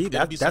 See,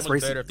 that's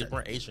racist. Better if they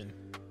weren't Asian.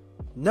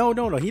 No,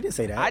 he didn't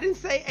say that. I didn't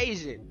say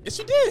Asian. Yes,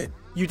 you did.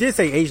 You did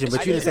say Asian,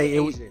 but you didn't say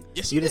it.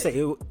 Yes, you didn't say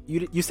it.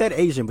 You said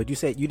Asian, but you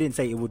didn't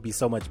say it would be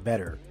so much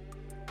better.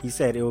 You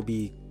said it would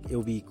be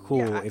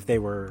cool if they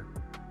would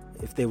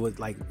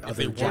like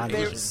other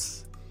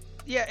genres.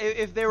 Yeah,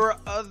 if there were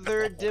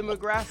other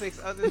demographics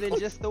other than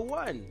just the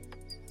one.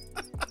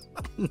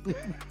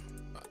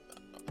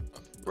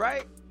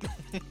 Right?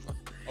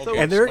 So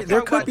and there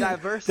could be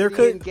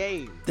diversity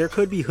there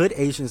could be hood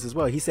Asians as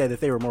well. He said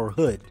that they were more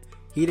hood.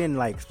 He didn't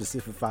like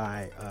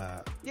specify.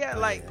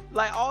 Like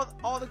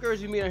all the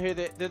girls you meet on here,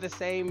 they're the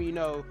same. You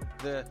know,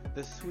 the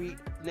sweet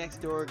next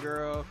door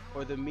girl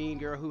or the mean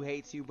girl who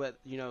hates you, but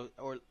you know,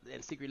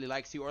 and secretly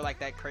likes you, or like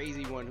that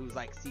crazy one who's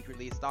like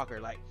secretly a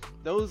stalker. Like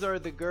those are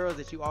the girls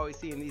that you always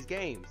see in these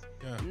games,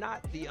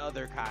 not the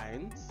other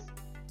kinds.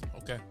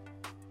 Okay.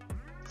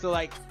 So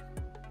like,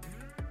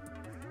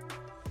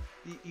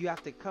 you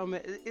have to come.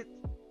 You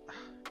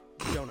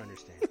don't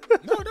understand.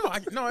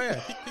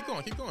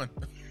 Keep going.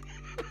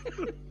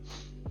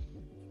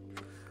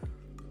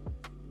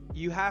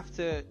 You have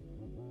to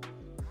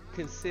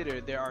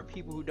consider there are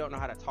people who don't know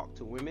how to talk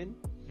to women,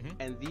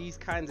 and these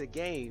kinds of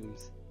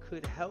games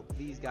could help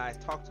these guys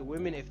talk to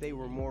women if they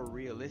were more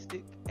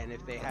realistic and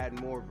if they had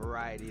more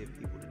variety of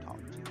people to talk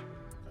to.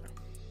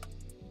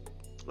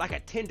 Like a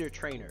Tinder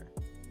trainer.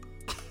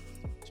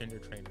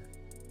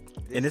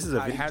 This is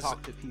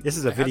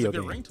a video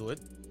game. Ring to it.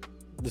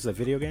 This is a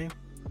video game?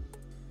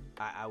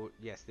 I would,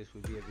 yes, this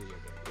would be a video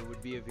game. It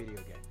would be a video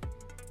game.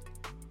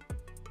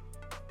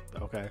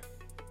 Okay.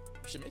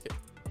 You should make it.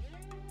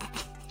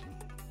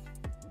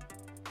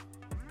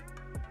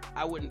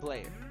 I wouldn't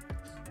play it.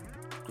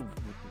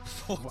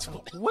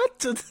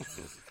 What?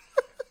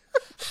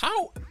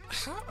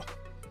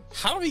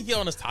 How do we get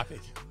on this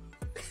topic?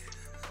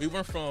 We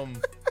went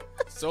from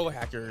soul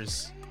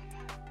hackers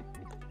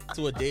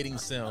to a dating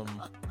sim,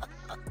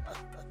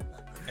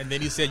 and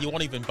then you said you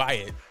won't even buy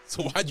it.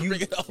 So why'd you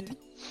bring it up?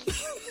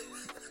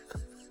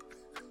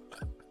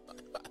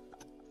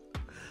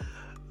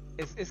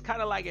 It's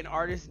kind of like an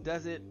artist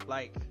doesn't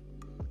like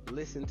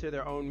listen to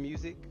their own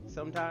music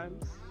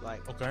sometimes.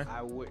 Like, okay,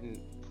 I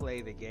wouldn't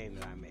play the game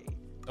that I made.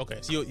 Okay,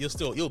 so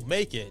you'll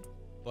make it,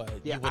 but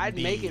yeah, I'd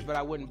make it, but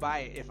I wouldn't buy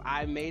it. If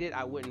I made it,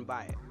 I wouldn't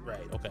buy it.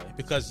 Right. Okay,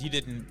 because you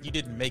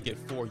didn't make it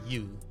for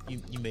you.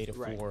 You made it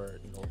for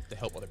to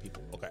help other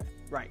people. Okay.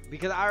 Right,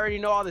 because I already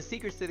know all the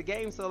secrets to the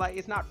game, so like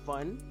it's not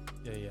fun.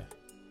 Yeah.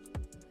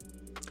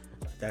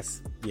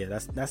 That's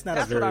not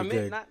a very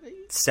good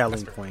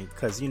selling point,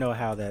 because you know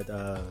how that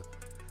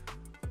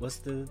what's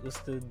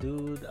the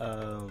dude,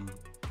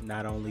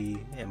 not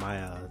only am I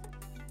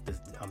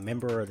a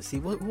member of the C,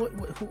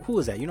 who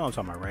is that? You know what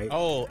I'm talking about, right?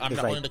 Oh, I'm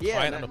not willing to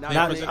quiet on the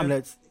player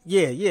president.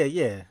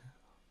 Yeah.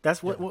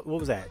 That's what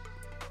was that?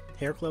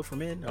 Hair Club for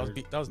Men?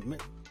 That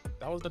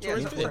was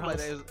Notorious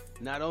B.I.G.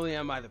 Not only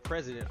am I the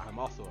president, I'm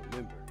also a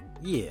member.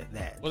 Yeah,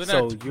 that. Well,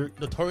 so you're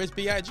Notorious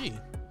B.I.G.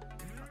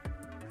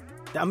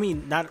 I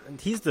mean,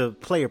 he's the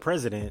player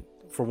president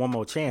for One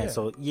More Chance.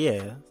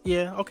 Yeah. So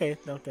yeah, okay.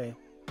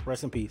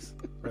 Rest in peace.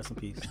 Rest in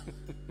peace.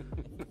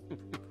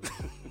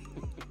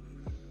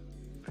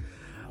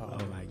 Oh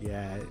my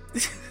god.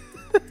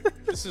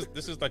 This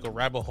is like a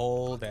rabbit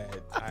hole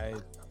that I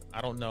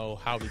don't know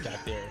how we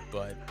got there,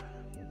 but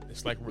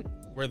it's like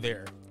we're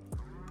there.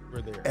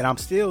 We're there. And I'm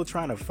still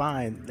trying to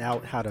find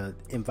out how to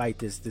invite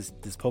this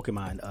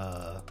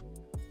Pokemon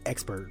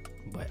expert,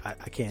 but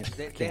I can't.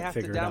 They have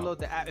to download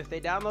the app. If they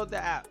download the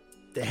app,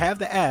 they have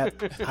the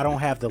app. I don't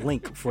have the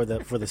link for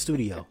the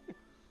studio,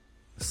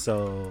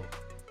 so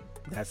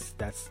that's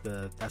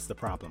the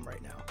problem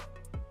right now.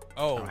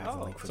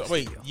 So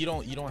wait, you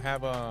don't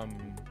have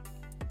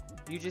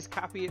You just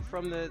copy it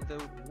from the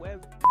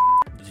web.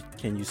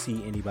 Can you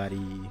see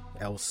anybody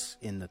else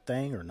in the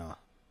thing or not?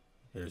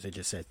 Or is it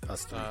just said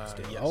us three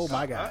still? Yes. Oh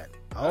my god!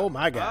 Oh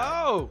my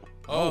god!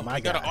 Oh my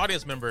god! We got an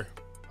audience member.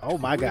 Oh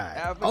my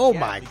god! Oh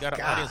my god! We got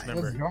an audience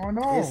member. What's going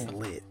on? It's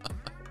lit.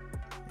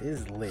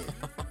 It's lit.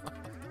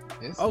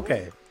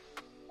 Okay.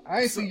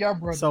 I ain't see y'all,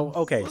 brother. So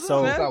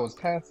I was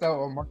passed out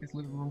on Marcus'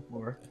 living room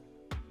floor.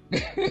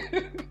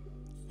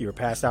 You were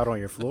passed out on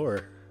your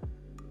floor.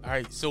 All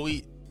right, so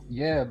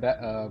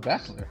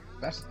bachelor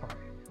party,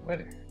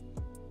 wedding.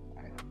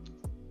 Right.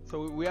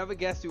 So we have a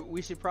guest.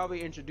 We should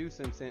probably introduce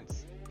him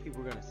since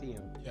people are gonna see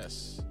him.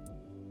 Yes.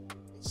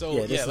 So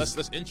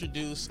let's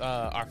introduce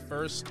our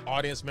first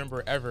audience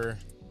member ever.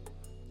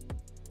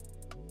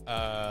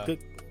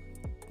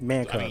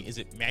 Man Cub. I mean, is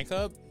it Man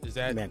Cub? Is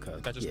that Man Cub?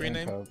 Is that your screen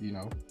name? Cub, you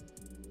know.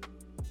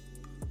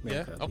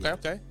 Man Cub,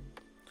 okay.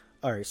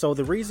 All right. So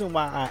the reason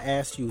why I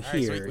asked you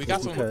here is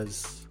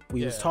because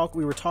we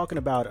were talking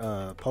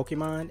about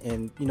Pokemon,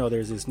 and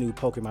there's this new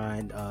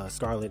Pokemon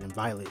Scarlet and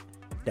Violet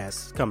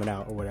that's coming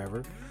out or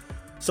whatever.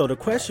 So the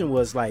question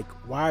was like,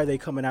 why are they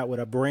coming out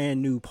with a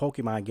brand new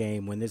Pokemon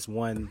game when this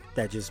one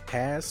that just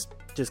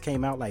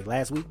came out like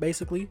last week,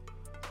 basically,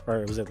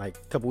 or was it like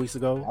a couple weeks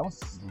ago? That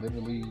was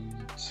literally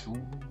 2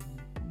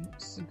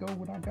 weeks ago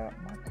when I got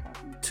my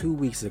copy. 2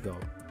 weeks ago.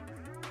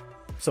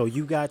 So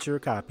you got your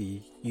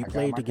copy. You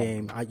played the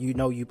game. I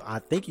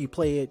think you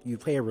play it. You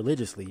play it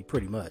religiously,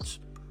 pretty much.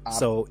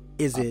 So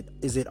is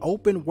it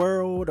open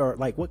world or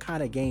like what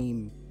kind of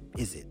game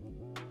is it?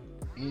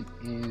 It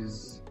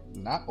is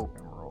not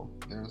open world.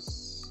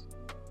 There's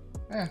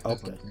this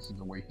is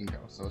the way you can go.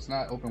 So it's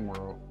not open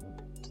world.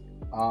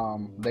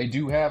 They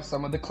do have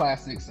some of the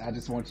classics. I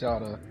just want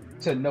y'all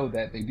to know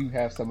that they do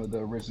have some of the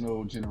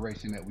original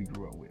generation that we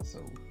grew up with. So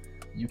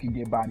you can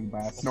get bodied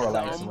by a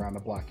Snorlax around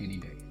the block any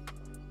day.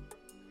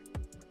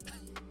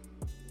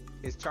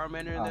 Is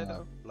Charmander in there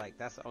though? Like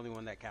that's the only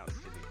one that counts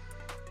to me.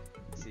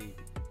 See.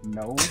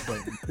 No,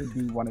 but it could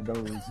be one of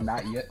those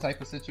not yet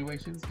type of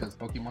situations because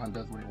Pokemon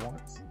does what it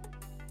wants.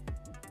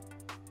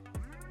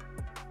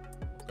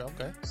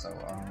 Okay. So,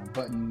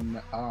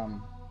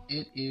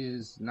 it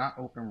is not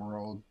open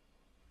world.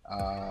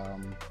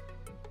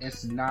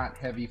 It's not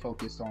heavy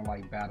focused on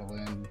like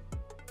battling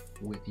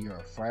with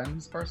your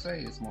friends per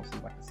se. It's mostly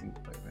like a single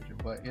player adventure,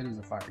 but it is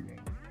a fire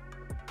game.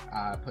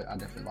 I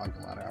definitely logged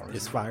a lot of hours.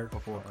 It's fire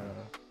before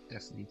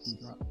Destiny 2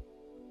 drop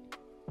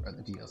or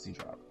the DLC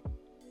drop.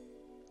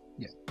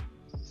 Yeah.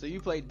 So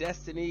you play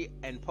Destiny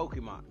and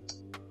Pokemon.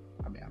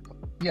 I mean,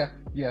 yeah.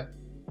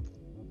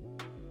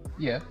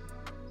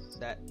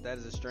 That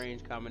is a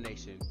strange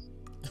combination.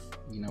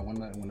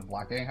 When the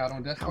block ain't hot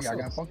on Destiny, I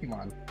got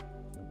Pokemon.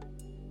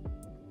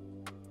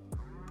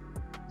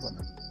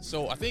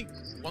 So I think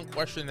one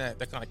question that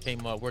kind of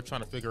came up, we're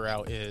trying to figure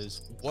out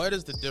is what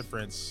is the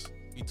difference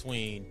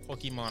between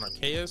Pokemon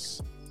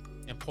Arceus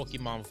and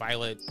Pokemon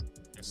Violet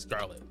and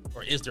Scarlet,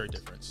 or is there a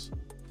difference,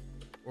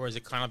 or is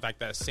it kind of like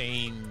that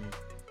same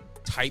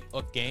type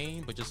of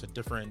game but just a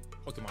different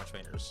Pokemon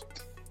trainers?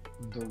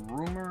 The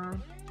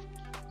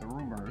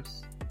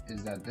rumors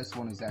is that this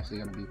one is actually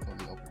going to be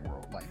fully open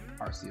world, like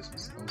Arceus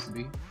was supposed to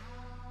be.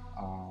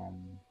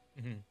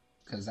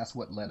 Because that's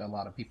what let a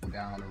lot of people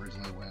down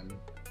originally when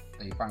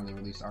they finally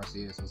released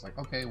Arceus. It was like,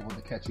 okay, well,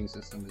 the catching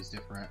system is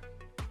different,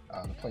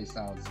 the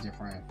playstyle is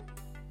different.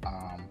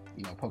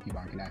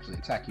 Pokemon can actually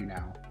attack you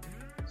now.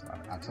 So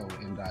I told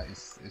MDOT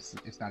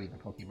it's not even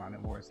Pokemon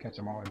anymore. It's catch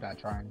 'em all and die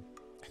trying.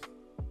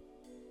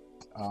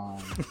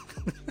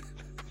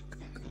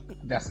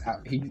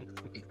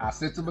 I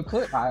sent him a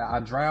clip. I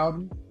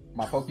drowned.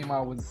 My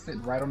Pokemon was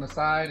sitting right on the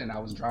side, and I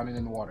was drowning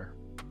in the water.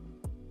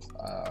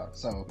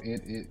 So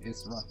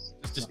it's rough.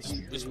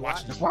 Just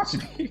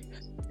watching me.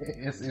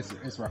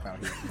 It's rough out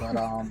here. But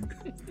I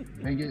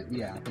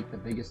think the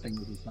biggest thing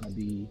is going to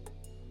be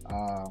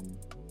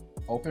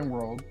open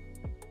world.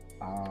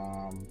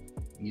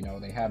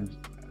 They have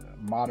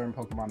modern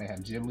Pokemon. They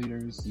have gym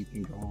leaders. You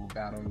can go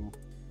battle.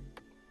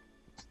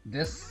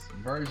 This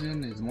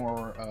version is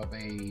more of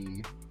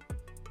a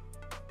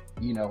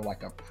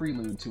like a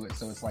prelude to it.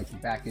 So it's like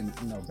back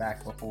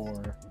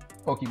before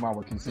Pokemon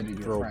were considered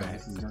your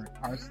friends.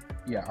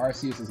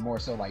 Arceus is more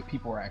so like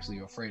people are actually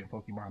afraid of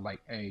Pokemon.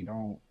 Like, hey,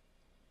 don't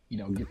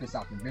get this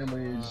out the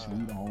village.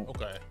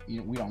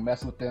 We don't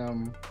mess with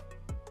them.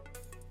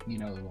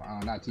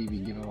 Not to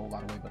even give it a whole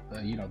lot away, but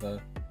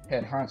the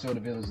head honcho of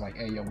the village, like,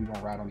 hey, yo, we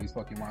gonna ride on these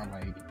Pokemon.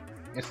 Like,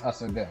 it's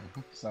us or them.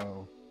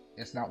 So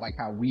It's not like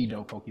how we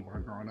know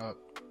Pokemon growing up.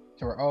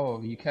 To where,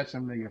 oh, you catch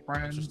them, they're your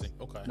friends. Interesting.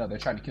 Okay. No, they're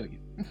trying to kill you.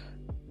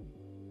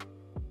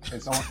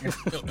 It's on.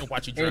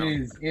 Watch you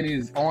drown. It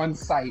is on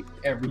site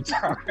every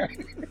time.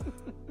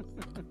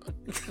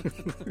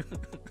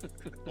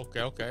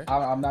 Okay.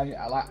 I'm not.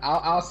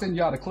 I'll send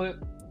y'all the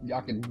clip.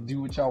 Y'all can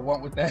do what y'all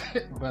want with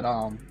that. But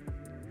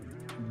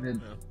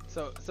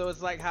So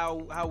it's like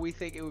how we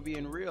think it would be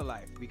in real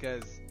life,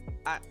 because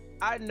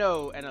I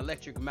know an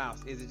electric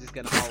mouse isn't just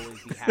gonna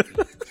always be happy.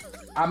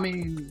 I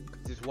mean,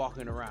 just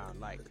walking around.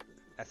 Like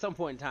at some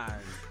point in time.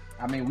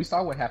 I mean, we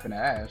saw what happened to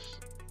Ash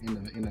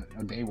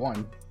in day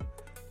one.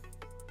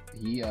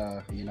 He,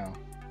 yeah,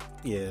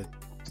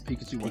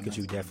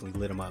 Pikachu definitely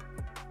lit him up.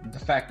 The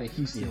fact that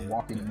he's still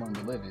walking among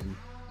the living,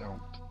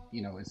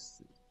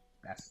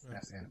 that's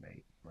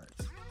anime. But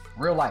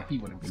real life, he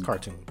wouldn't be. It's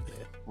cartoon,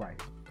 right?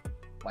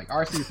 Like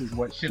Arceus is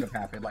what should have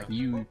happened. Like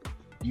you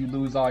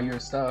lose all your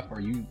stuff,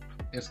 or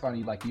it's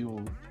funny. Like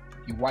you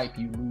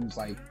lose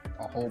like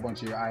a whole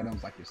bunch of your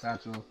items, like your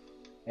satchel,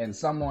 and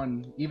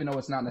someone, even though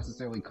it's not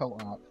necessarily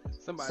co-op,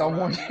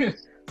 someone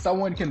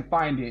can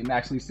find it and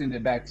actually send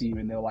it back to you,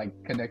 and they'll like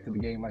connect to the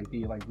game like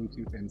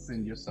Bluetooth and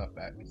send your stuff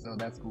back. So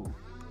that's cool.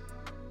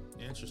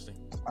 Interesting.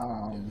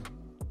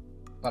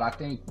 But I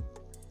think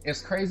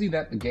it's crazy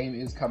that the game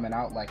is coming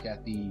out like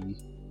at the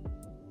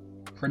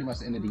pretty much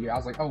the end of the year. I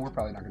was like, oh, we're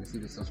probably not going to see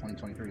this till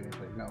 2023.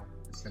 But no,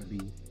 it's going to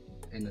be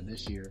end of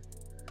this year.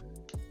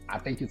 I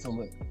think it's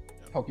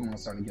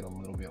Pokemon's starting to get a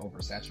little bit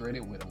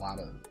oversaturated with a lot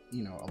of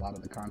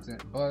the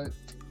content, but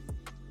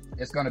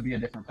it's going to be a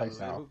different play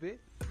style. A little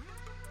bit.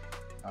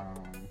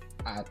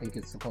 I think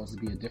it's supposed to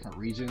be a different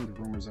region. The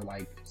rumors are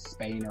like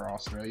Spain or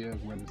Australia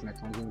where this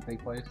next one's going to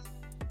take place.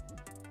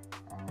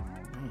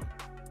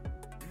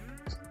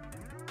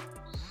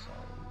 So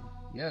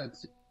yeah,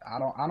 I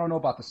don't know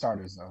about the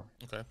starters though.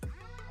 Okay.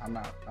 I'm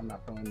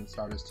not feeling the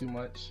starters too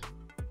much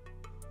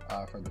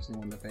for this new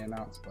one that they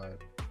announced,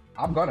 but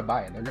I'm gonna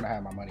buy it. They're gonna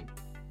have my money.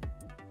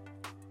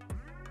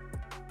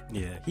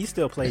 Yeah, he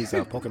still plays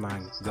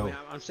Pokemon Go. I mean,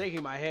 I'm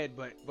shaking my head,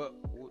 but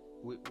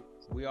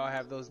we all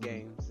have those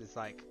games. It's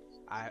like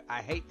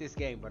I hate this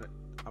game, but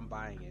I'm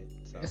buying it.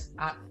 So.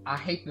 I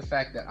hate the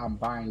fact that I'm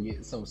buying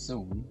it so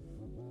soon.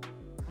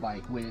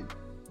 Like when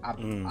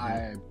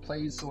I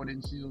played Sword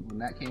and Shield, when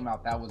that came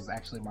out, that was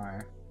actually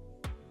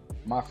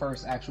my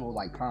first actual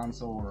like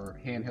console or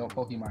handheld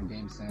Pokemon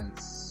game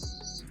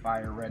since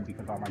Fire Red,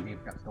 because all my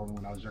games got stolen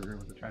when I was younger. It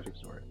was a tragic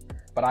story.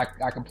 But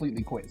I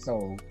completely quit.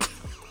 So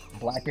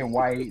Black and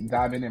White,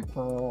 Diamond and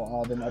Pearl,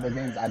 all them other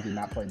games, I did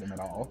not play them at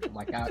all.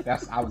 Like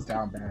I was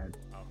down bad.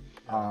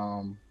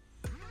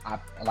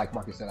 Like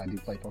Marcus said, I do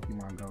play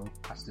Pokemon Go.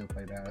 I still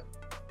play that.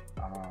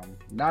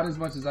 Not as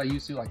much as I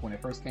used to. Like when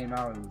it first came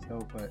out, it was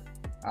dope. But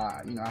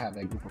I have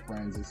that group of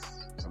friends.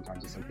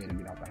 Sometimes it's okay to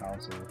get out the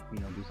house or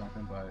do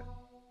something. But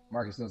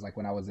Marcus knows, like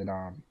when I was in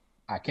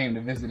I came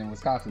to visit in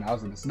Wisconsin, I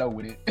was in the snow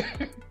with it.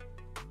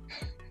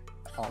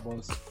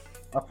 Almost.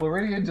 A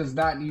Floridian does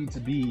not need to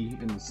be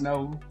in the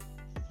snow.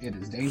 It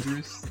is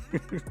dangerous.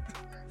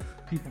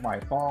 People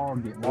might fall,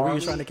 get lost. What were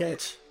you trying to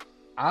catch?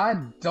 I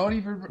don't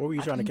even. What were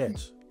you trying to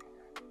catch?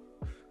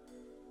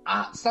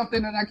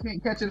 Something that I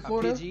can't catch in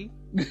Florida.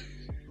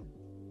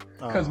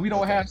 Because we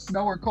don't have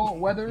snow or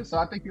cold weather, so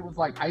I think it was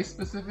like ice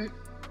specific.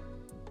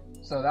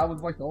 So that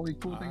was like the only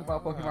cool thing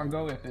about Pokemon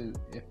Go. If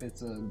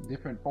it's a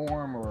different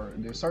form, or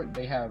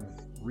they have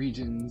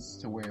regions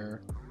to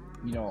where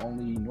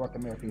only North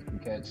Americans can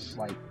catch,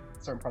 like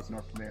certain parts of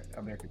North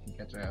America can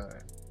catch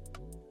a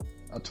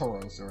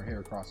Tauros or a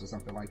Heracross or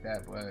something like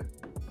that. But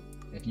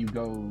if you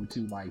go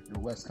to like the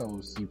West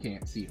Coast, you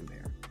can't see them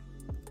there.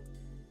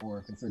 Or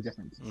if it's a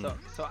different.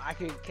 So I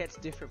can catch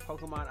different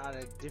Pokemon out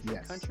of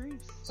different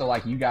countries. So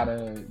like you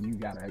gotta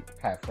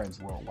have friends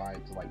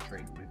worldwide to like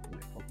trade with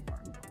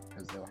Pokemon,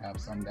 because they'll have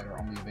some that are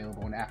only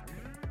available in Africa,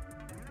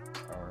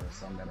 or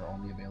some that are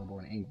only available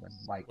in England.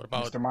 Like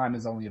Mr. Mime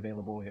is only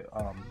available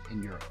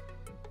in Europe.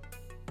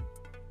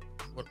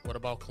 What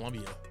about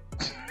Colombia?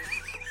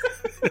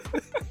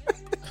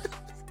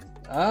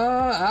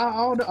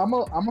 I'm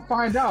gonna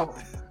find out.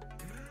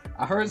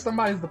 I heard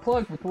somebody's the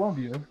plug for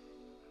Colombia.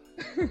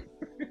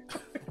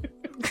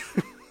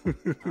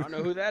 I don't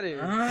know who that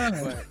is,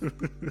 but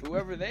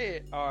whoever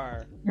they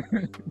are,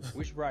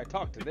 we should probably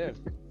talk to them.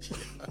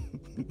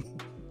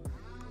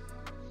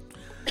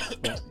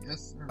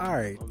 Yes, sir. All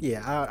right,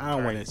 yeah, I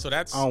don't want to. So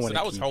that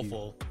was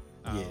helpful.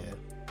 Yeah.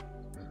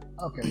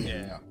 Okay.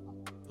 Yeah.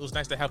 It was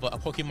nice to have a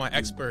Pokemon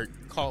expert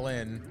call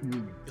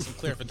in, get some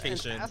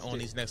clarification on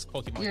these next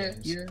Pokemon games.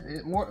 Yeah,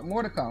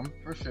 more to come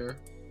for sure.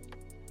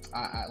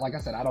 Like I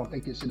said, I don't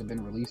think it should have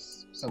been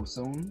released so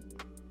soon.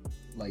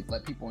 Like,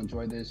 let people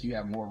enjoy this. You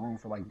have more room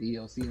for like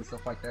DLC and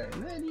stuff like that,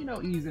 and then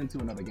ease into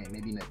another game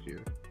maybe next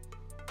year.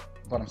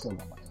 But I'm still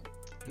gonna buy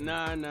it.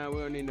 Nah, we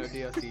don't need no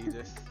DLC.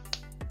 Just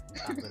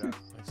stop it up.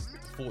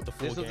 The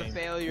full this was game. a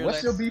failure.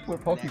 What's your beef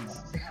with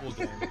Pokemon? Full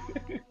game.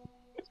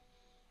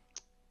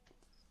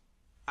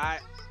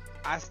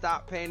 I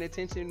stopped paying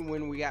attention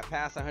when we got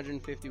past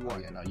 151. Oh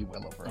yeah, no, you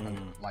well over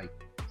 100. Like,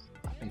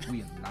 I think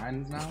we in the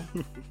 9s now.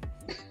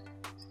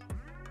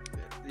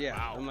 Yeah,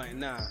 wow. I'm like,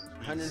 nah.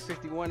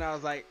 151. I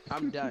was like,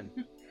 I'm done.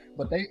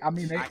 But they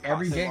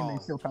every game they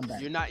still come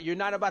back. You're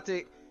not about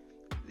to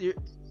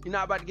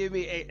give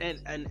me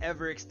an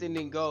ever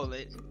extending goal.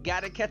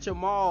 Gotta catch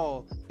them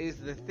all is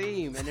the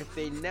theme, and if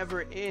they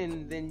never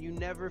end, then you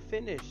never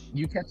finish.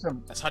 You catch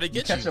them. That's how they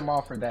get you. Catch them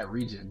all for that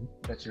region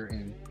that you're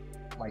in.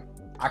 Like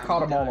I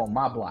caught them all on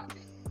my block.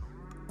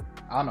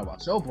 I don't know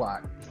about your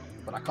block,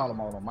 but I caught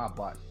them all on my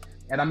block.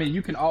 And I mean,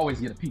 you can always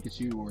get a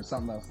Pikachu or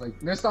something else. Like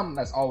there's something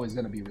that's always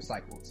going to be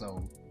recycled.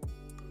 So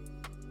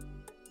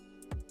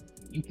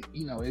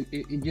you know,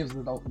 it gives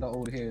the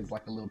old heads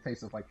like a little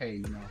taste of like, hey,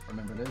 you know,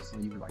 remember this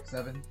when you were like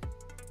 7?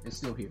 It's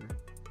still here.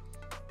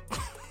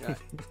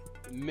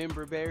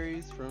 Member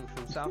berries from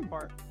South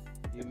Park.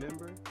 You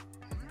remember?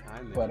 I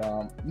remember.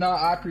 But no,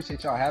 I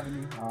appreciate y'all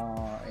having me.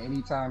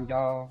 Anytime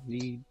y'all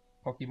need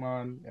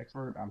Pokemon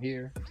expert, I'm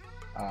here.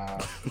 I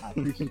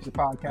appreciate your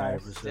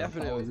podcast.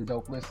 Definitely. Always a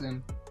dope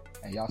listen.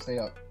 And y'all stay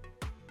up.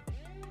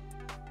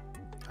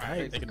 All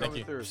right. Thank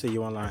you. See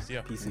you online.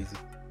 Yeah. Peace easy.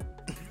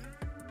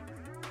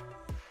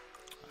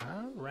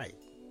 All right.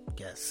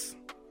 Guess.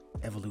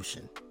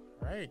 Evolution.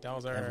 All right. That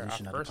was our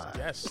first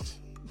guest.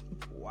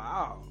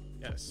 Wow.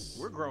 Yes.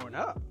 We're growing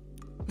up.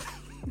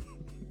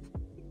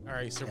 All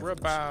right. So we're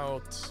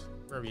about,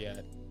 where are we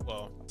at?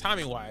 Well,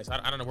 timing wise,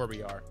 I don't know where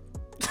we are.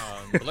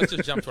 But let's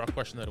just jump to our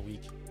question of the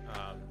week.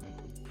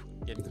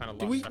 Getting kind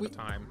of lost track of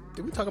time.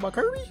 Did we talk about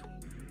Kirby?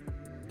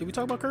 We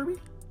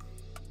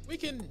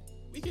can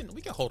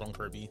hold on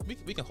Kirby.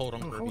 We can hold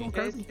on Kirby. Hold on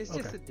Kirby? It's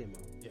just a demo.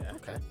 Yeah.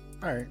 Okay.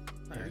 All right.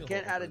 You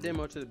can't add a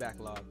demo to the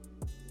backlog.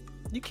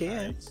 You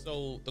can. Right.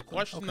 So the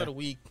question of the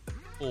week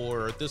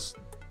for this.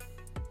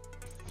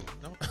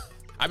 No,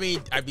 I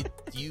mean,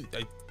 you.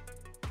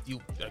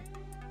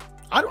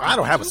 I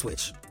don't have a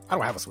Switch.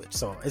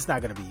 So it's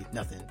not gonna be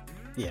nothing.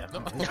 Yeah. No.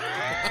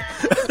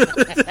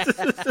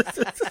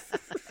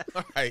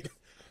 All right.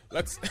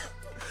 Let's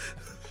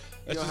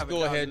just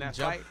go ahead and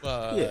jump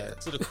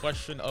to the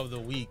question of the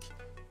week.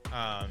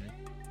 I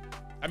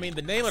mean,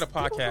 the name of the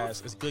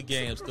podcast is Good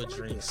Games, Good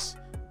Drinks.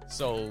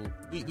 So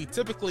we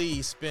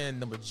typically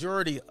spend the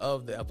majority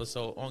of the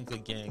episode on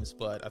good games,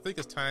 but I think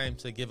it's time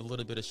to give a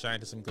little bit of shine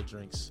to some good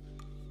drinks,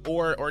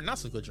 or not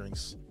so good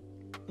drinks.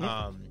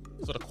 So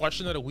the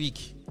question of the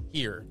week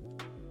here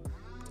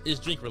is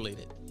drink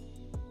related,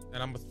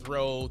 and I'm gonna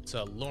throw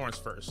to Lawrence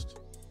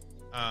first.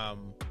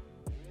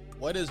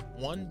 What is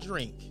one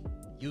drink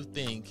you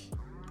think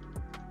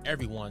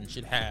everyone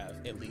should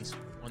have at least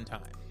one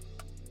time?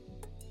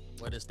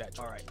 What is that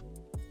drink? All right.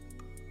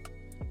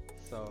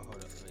 So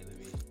hold up, let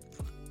me.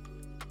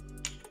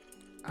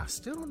 I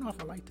still don't know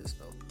if I like this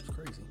though. It's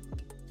crazy.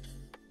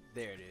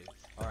 There it is.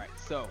 All right.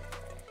 So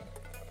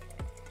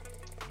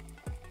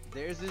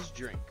there's this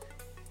drink.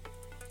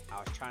 I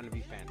was trying to be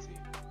fancy.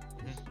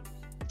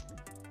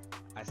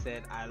 I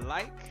said I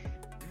like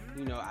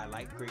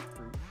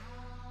grapefruit.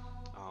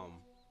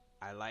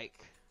 I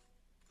like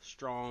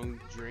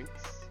strong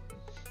drinks.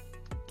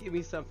 Give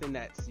me something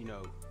that's,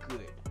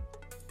 good.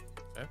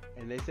 Okay.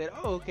 And they said,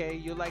 oh, okay,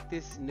 you like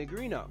this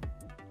Negrino.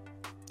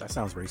 That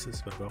sounds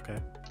racist, but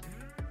okay.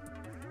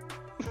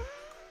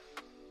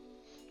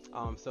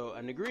 So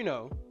a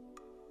Negrino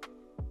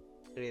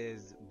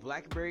is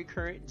blackberry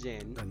currant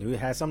gin. I knew it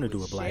had something to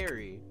do with black.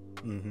 Sherry.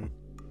 Mm-hmm.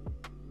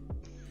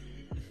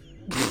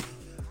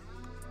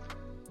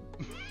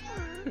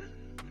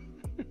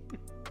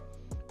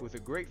 With a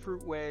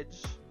grapefruit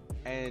wedge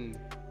and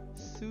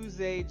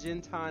Suze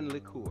Gentile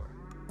liqueur.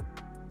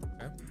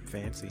 Okay.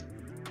 Fancy.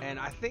 And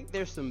I think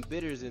there's some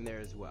bitters in there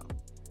as well.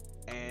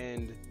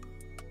 And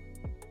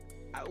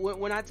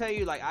when I tell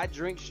you, like, I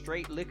drink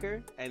straight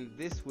liquor, and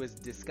this was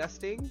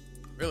disgusting.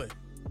 Really?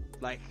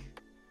 Like,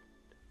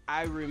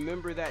 I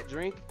remember that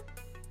drink,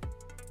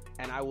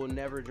 and I will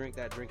never drink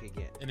that drink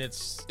again. And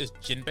it's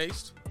gin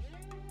based?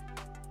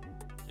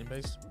 Gin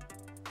based?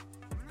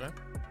 Okay.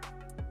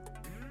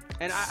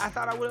 And I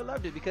thought I would have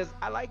loved it because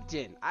I like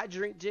gin. I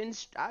drink gin.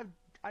 I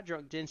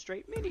drunk gin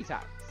straight many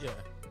times. Yeah.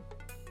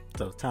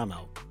 So time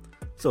out.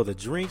 So the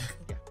drink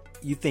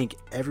you think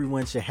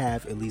everyone should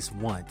have at least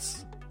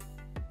once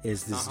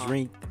is this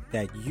drink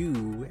that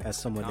you, as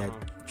someone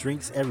that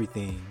drinks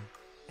everything,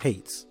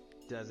 hates.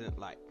 Doesn't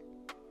like.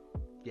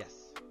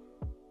 Yes.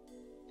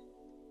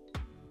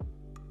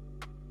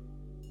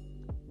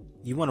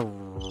 You want to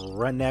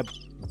run that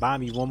by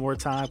me one more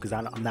time? Because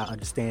I'm not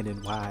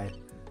understanding why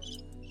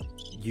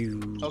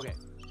you... Okay.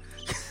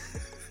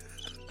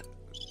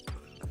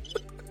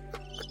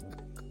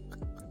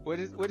 What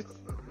is...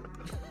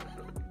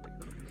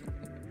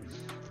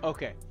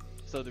 Okay.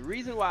 So the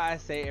reason why I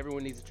say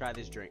everyone needs to try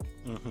this drink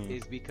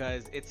is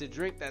because it's a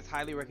drink that's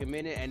highly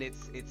recommended, and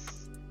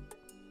it's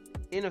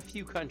in a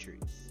few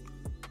countries,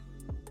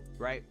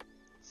 right?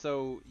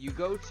 So you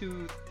go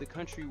to the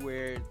country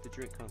where the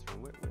drink comes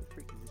from. Where the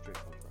freak does this drink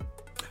come from?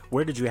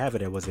 Where did you have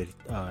it at? Was it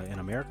in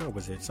America or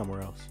was it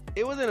somewhere else?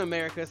 It was in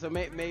America, so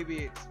maybe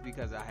it's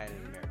because I had it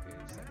in America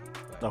in a second.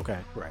 But... Okay,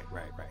 right.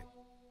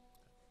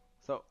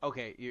 So,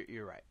 okay,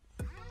 you're right.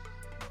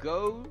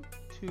 Go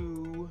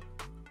to...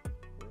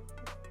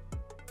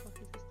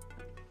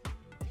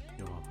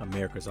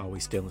 America's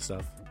always stealing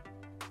stuff,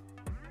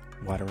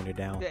 watering it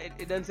down.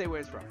 It doesn't say where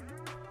it's from.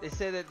 They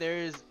say that there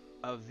is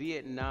a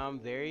Vietnam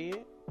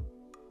variant.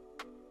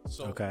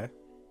 So, okay.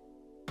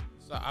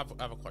 So I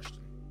have a question.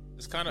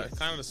 It's kind of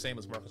the same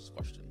as Marcus's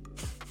question.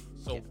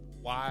 So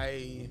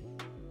why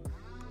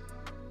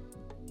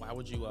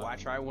would you? Why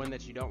try one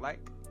that you don't like?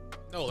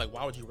 No, like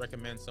why would you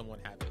recommend someone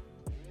have it?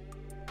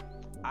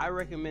 I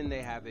recommend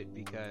they have it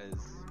because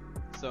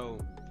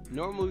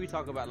normally we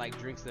talk about like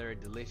drinks that are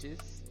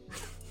delicious,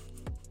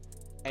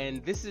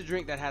 and this is a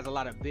drink that has a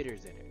lot of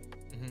bitters in it.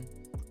 Mm-hmm.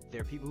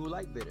 There are people who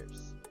like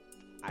bitters.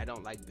 I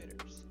don't like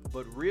bitters,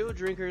 but real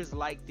drinkers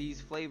like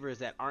these flavors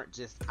that aren't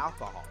just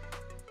alcohol.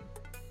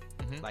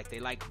 Mm-hmm. Like they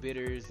like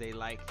bitters, they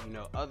like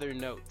other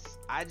notes.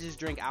 I just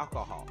drink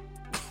alcohol.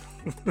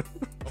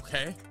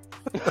 Okay.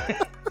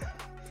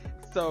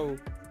 So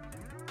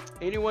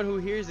anyone who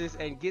hears this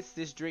and gets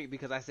this drink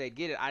because I said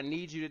get it, I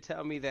need you to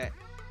tell me that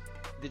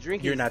the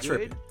drink is good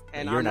tripping.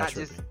 and I'm not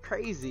just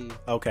crazy.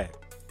 Okay.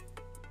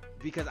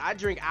 Because I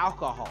drink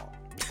alcohol.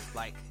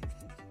 Like,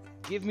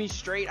 give me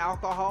straight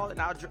alcohol and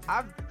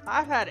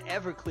I've had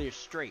Everclear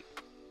straight.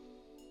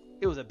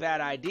 It was a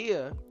bad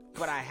idea,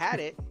 but I had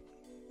it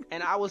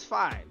and I was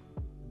fine.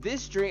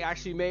 This drink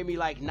actually made me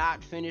like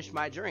not finish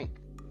my drink.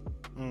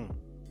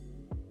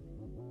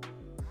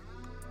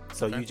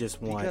 So you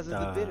just want because of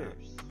the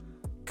bitters.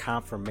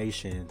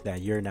 Confirmation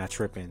that you're not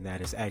tripping, that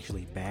it's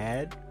actually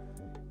bad,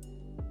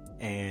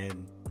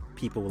 and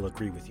people will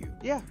agree with you.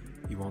 Yeah.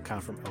 You won't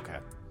confirm. Okay.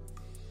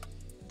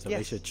 So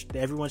yes.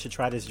 Everyone should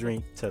try this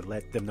drink to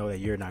let them know that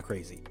you're not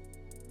crazy.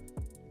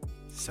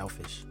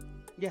 Selfish.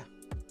 Yeah.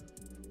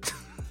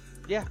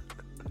 Yeah.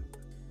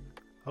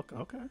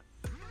 Okay.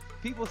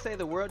 People say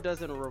the world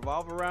doesn't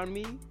revolve around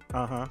me.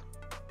 Uh-huh.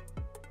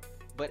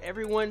 But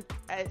everyone,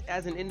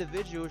 as an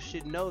individual,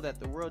 should know that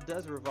the world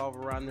does revolve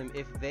around them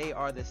if they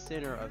are the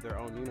center of their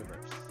own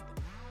universe.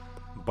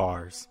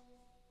 Bars.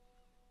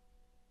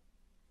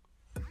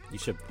 You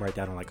should write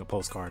that on like a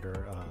postcard or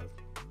a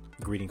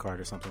greeting card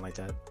or something like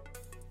that.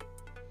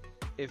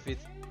 If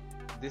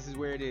this is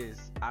where it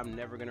is, I'm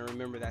never going to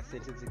remember that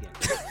sentence again.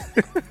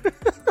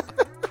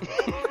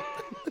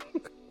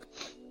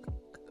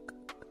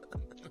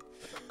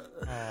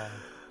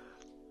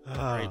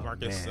 All right,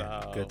 Marcus.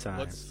 Man, good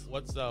times.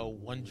 What's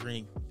one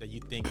drink that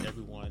you think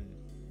everyone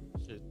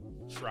should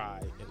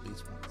try at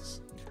least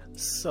once?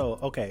 So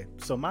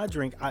my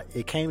drink,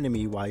 it came to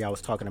me while y'all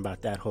was talking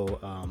about that whole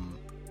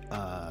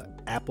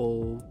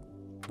apple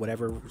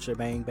whatever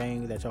shebang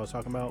bang that y'all was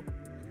talking about.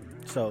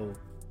 So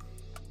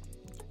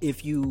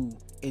if you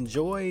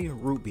enjoy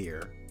root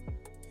beer,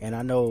 and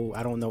I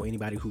don't know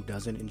anybody who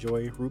doesn't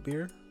enjoy root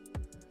beer,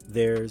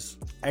 there's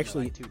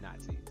actually like two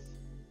Nazis.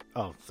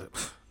 Oh,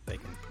 they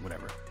can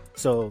whatever.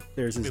 So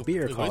there's this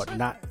beer called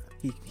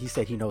he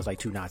said he knows like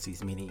two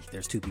Nazis, meaning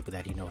there's two people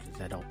that he knows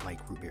that don't like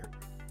root beer.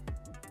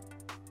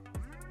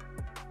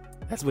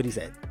 That's what he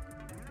said.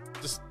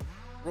 Just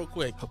real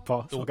quick.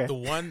 Pause. Okay. The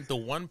one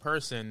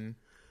person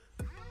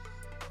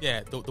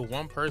the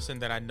one person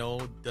that I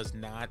know does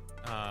not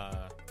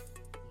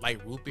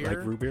like root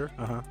beer.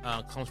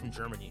 Comes from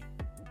Germany.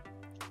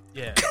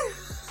 Yeah.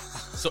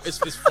 So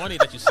it's funny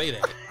that you say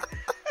that.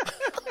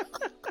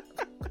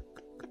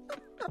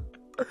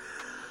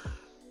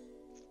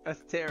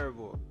 That's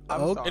terrible.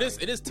 I'm sorry.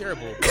 It is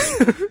terrible.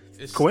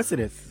 It's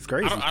coincidence. It's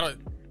crazy. I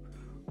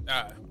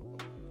don't.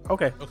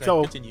 Okay.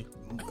 So continue.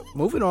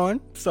 Moving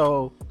on.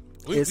 So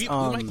we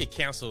might get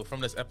canceled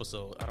from this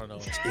episode. I don't know.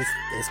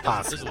 It's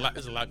possible.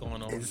 There's a lot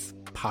going on. It's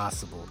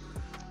possible.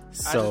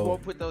 So I just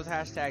won't put those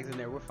hashtags in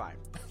there. We're fine.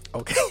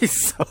 Okay.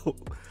 So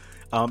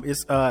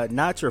it's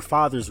not your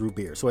father's root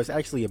beer. So it's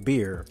actually a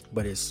beer,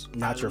 but it's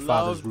not your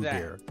father's root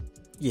beer.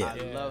 Yeah. I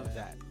love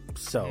that.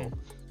 So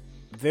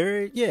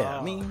very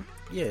I mean,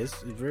 yeah,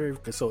 it's very.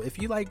 So if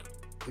you like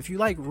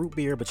root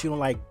beer, but you don't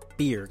like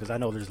beer, because I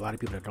know there's a lot of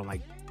people that don't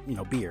like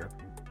beer.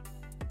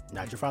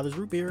 Not your father's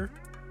root beer.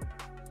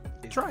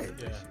 Try it.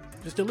 Yeah.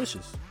 It's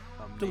delicious.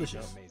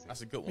 Delicious. Amazing.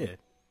 That's a good one. Yeah.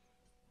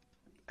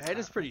 And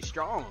it's pretty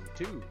strong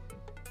too.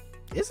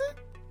 Is it?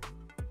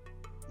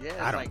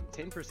 Yeah, it's like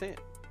 10%.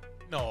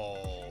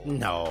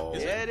 No.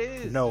 It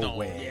is. No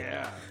way.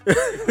 Yeah.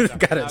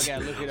 gotta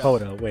look it up.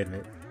 Hold on. Wait a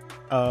minute.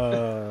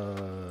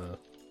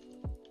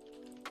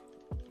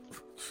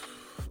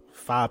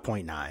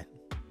 5.9.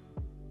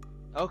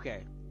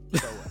 Okay.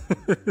 So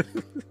what?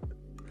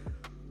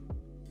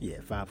 Yeah,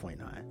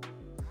 5.9.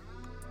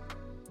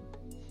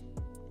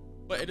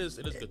 But it is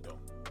good though.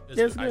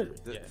 It's good.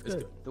 It's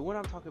good. The one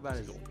I'm talking about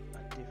is a different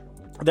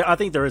one. I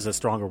think there is a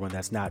stronger one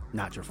that's not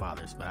your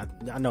father's, but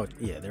I know.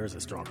 Yeah, there is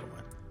a stronger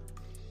one,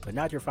 but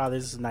not your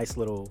father's is a nice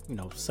little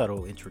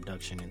subtle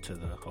introduction into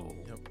the whole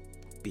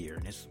beer,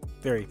 and it's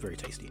very, very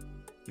tasty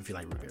if you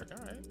like root beer.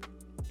 All right.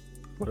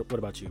 What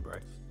about you,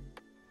 Bryce?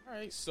 All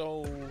right,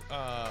 so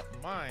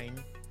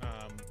mine.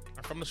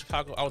 I'm from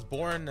Chicago. I was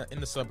born in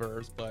the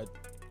suburbs, but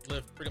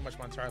lived pretty much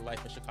my entire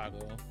life in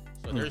Chicago.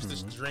 So there's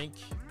this drink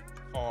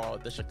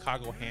called the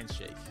Chicago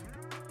Handshake.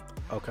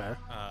 Okay.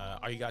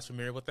 Are you guys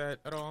familiar with that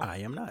at all?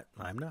 I'm not.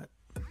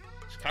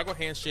 Chicago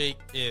handshake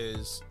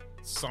is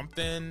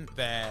something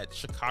that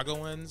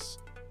Chicagoans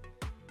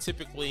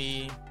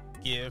typically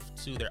give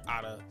to their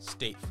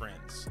out-of-state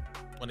friends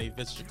when they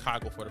visit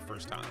Chicago for the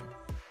first time.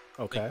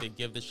 Okay. They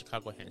give the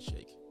Chicago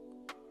handshake.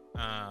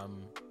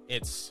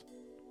 It's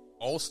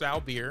old style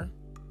beer.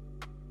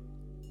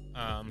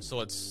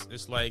 So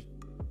it's like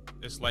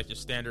your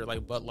standard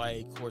like Bud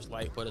Light, Coors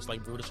Light, but it's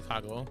like brewed in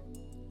Chicago.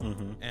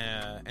 Mm-hmm.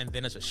 And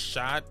then it's a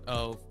shot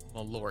of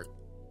Malort.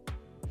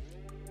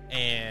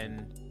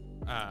 And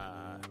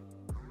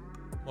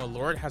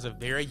Malort has a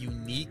very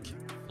unique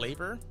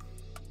flavor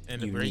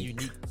and a very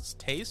unique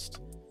taste.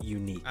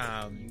 Unique.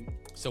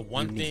 So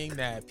one thing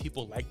that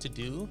people like to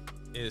do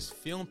is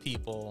film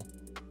people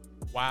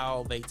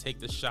while they take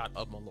the shot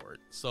of Malort.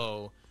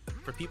 So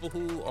for people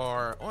who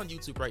are on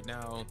YouTube right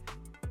now,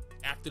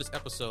 after this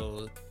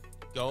episode,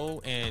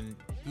 go and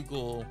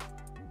Google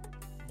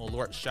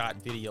Malort shot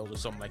videos or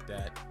something like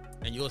that,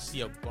 and you'll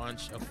see a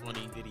bunch of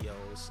funny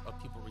videos of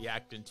people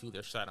reacting to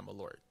their shot of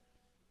Malort.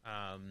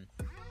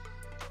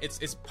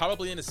 It's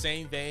probably in the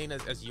same vein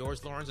as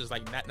yours, Lawrence. It's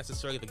like not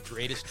necessarily the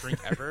greatest drink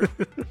ever,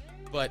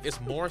 but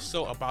it's more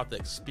so about the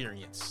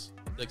experience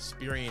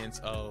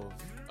of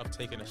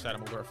taking a shot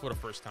of Malort for the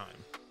first time.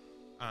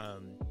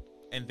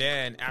 And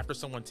then after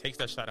someone takes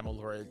that shot of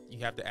Malort, you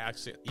have to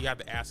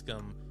ask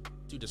them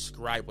to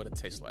describe what it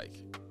tastes like.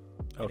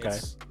 Okay.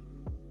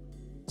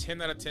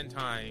 10 out of 10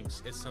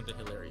 times, it's something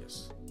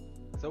hilarious.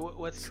 So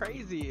what's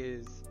crazy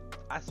is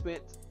I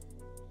spent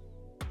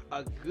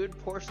a good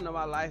portion of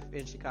my life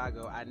in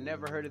Chicago. I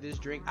never heard of this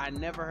drink. I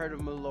never heard of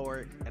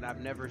Malort, and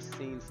I've never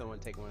seen someone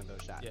take one of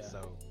those shots. Yeah.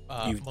 So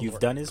you've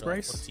done this,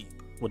 Bryce?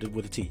 With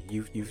a T.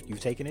 You've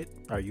taken it,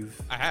 or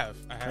you've? I have.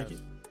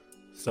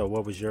 So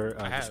what was your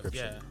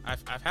description? Yeah,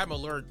 I've had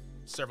Malort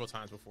several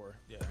times before.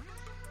 Yeah.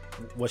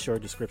 What's your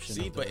description?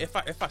 See, but if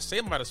I say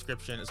my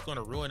description, it's going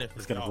to ruin it.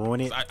 It's going to ruin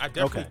it. I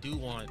definitely do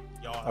want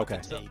y'all to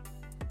take.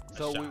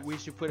 So we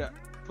should put a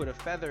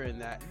feather in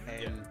that,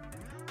 and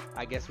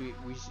I guess we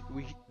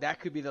that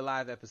could be the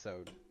live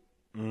episode.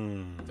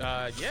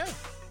 Yeah,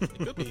 it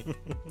could be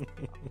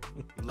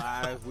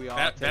live. We all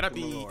that'd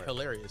be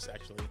hilarious,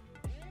 actually.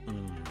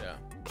 Yeah.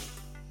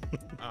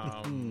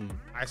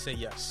 I say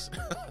yes.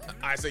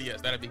 I say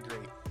yes. That'd be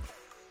great.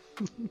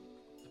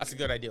 That's a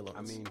good idea,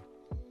 Lawrence. I mean,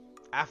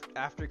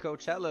 after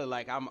Coachella,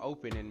 like I'm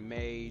open in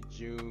May and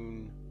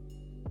June.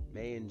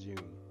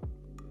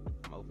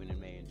 I'm open in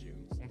May and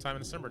June. Sometime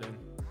in December, then.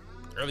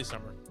 Early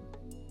summer,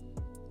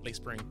 late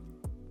spring.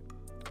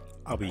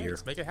 I'll be here.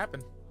 Let's make it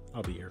happen.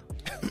 I'll be here.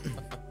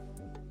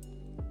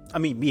 I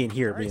mean, being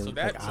here, right, being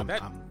I'm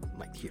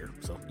like here,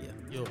 so yeah.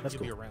 You'll cool.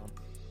 be around.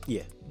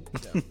 Yeah.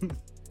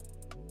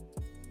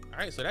 All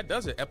right, so that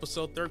does it.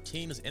 Episode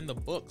 13 is in the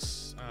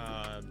books.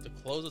 To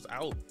close us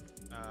out,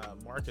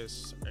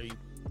 Marcus, are you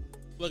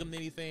plugging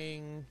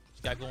anything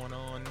you got going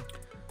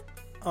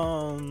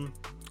on?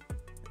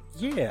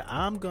 Yeah,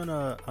 I'm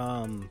gonna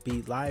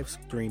be live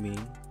streaming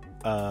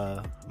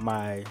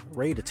my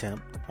raid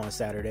attempt on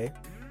Saturday.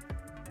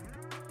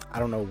 I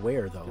don't know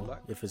where though,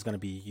 if it's gonna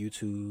be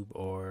YouTube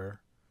or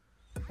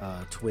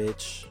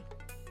Twitch.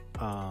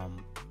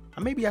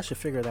 Maybe I should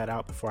figure that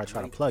out before I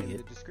try to plug it.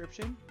 The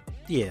description?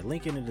 Yeah,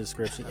 link in the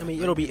description. I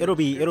mean, it'll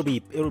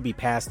be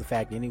past the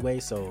fact anyway,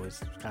 so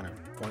it's kind of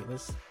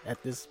pointless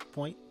at this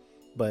point.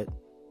 But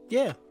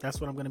yeah,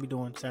 that's what I'm gonna be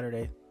doing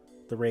Saturday.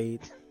 The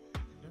raid.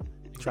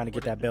 Trying to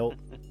get that belt.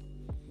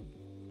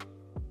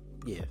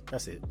 Yeah,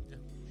 that's it. Yeah.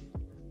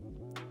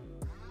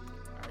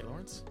 All right,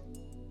 Lawrence.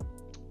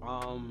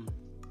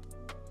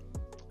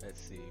 Let's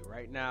see.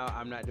 Right now,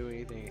 I'm not doing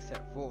anything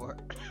except for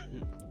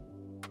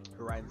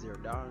Horizon Zero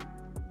Dawn.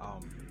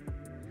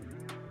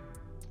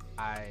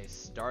 I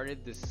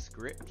started the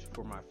script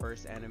for my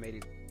first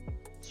animated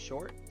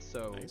short,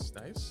 so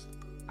nice.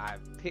 I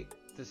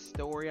picked the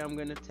story I'm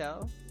gonna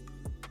tell,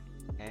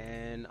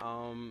 and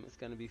it's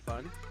gonna be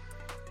fun.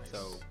 Nice.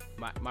 So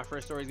my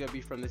first story is gonna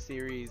be from the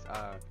series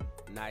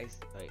Nice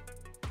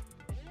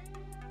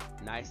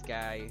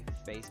Guy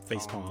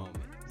Facepalm.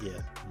 Yeah.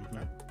 Mm-hmm.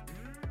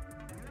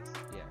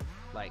 Yeah.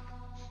 Like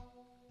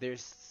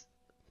there's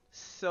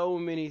so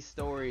many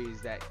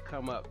stories that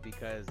come up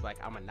because like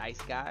I'm a nice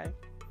guy.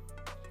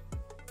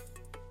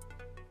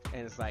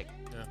 And it's like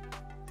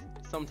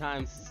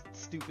sometimes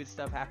stupid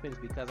stuff happens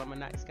because I'm a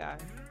nice guy.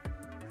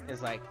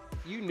 It's like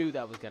you knew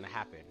that was gonna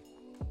happen,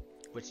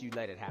 but you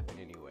let it happen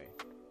anyway.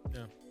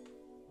 Yeah.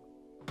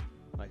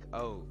 Like,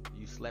 oh,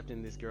 you slept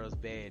in this girl's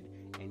bed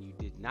and you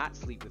did not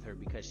sleep with her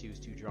because she was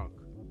too drunk,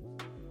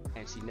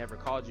 and she never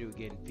called you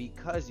again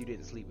because you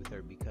didn't sleep with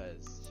her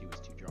because she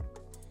was too drunk.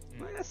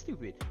 Like, that's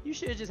stupid. You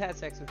should have just had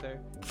sex with her,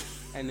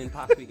 and then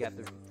possibly got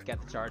the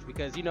charge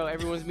because you know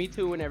everyone's Me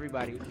Too and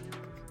everybody.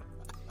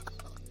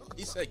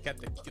 He said get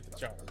the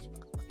charge.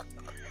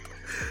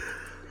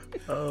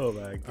 Oh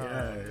my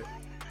god.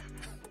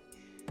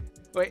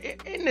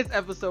 Wait, in this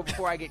episode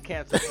before I get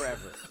canceled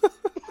forever.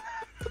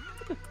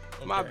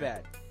 Okay. My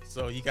bad.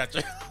 So you got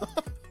your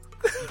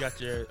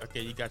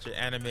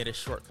animated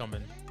short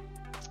coming.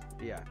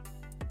 Yeah.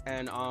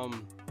 And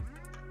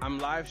I'm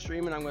live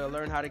streaming. I'm going to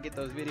learn how to get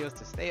those videos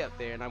to stay up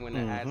there, and I'm going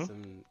to add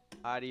some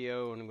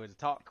audio, and I'm going to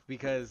talk,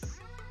 because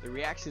the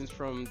reactions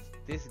from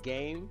this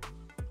game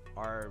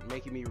are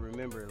making me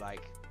remember,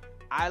 like,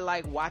 I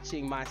like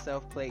watching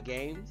myself play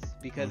games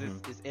because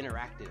it's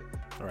interactive.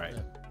 Right.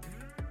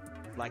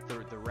 Like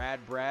the Rad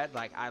Brad,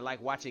 like, I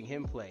like watching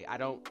him play. I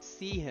don't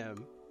see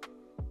him.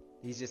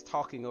 He's just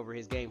talking over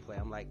his gameplay.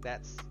 I'm like,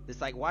 it's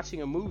like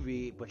watching a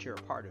movie, but you're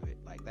a part of it.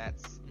 Like,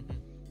 that's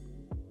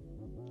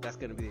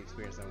going to be the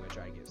experience I'm going to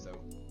try and give. So,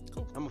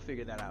 cool. I'm going to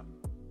figure that out.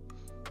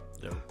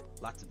 Dope.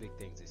 Lots of big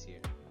things this year.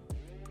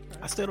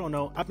 I still don't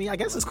know. I mean, I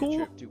guess it's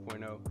cool.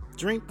 2.0.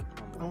 Drink.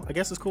 I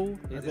guess it's cool.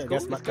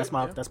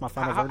 That's my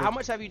final verdict. How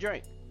much have you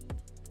drank?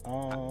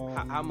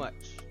 How much?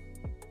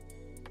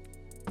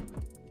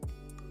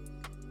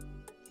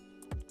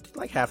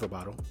 Like half a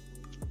bottle.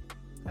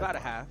 About a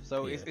half.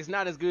 So it's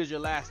not as good as your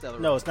last Stella.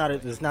 No, it's not.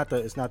 It's not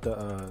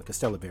the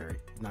Stella Berry.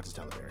 Not the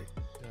Stella Berry.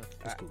 Yeah,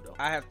 it's cool though.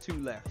 I have 2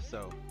 left,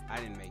 so I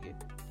didn't make it.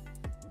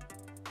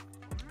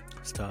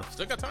 It's tough.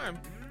 Still got time.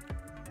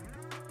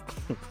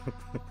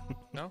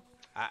 No.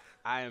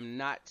 I am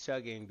not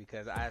chugging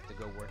because I have to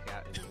go work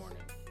out in the morning.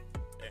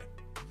 Yeah.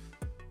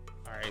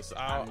 All right, so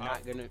I'm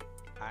not gonna.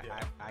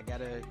 I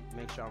gotta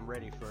make sure I'm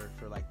ready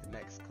for like the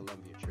next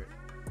Columbia trip.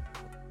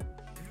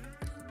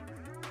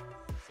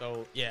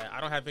 So yeah,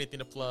 I don't have anything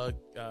to plug.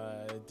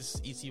 This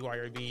is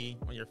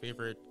ECYRB on your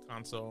favorite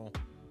console,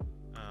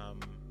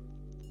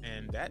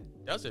 and that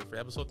does it for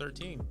episode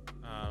 13.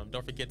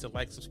 Don't forget to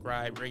like,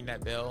 subscribe, ring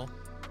that bell,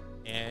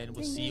 and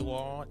we'll see you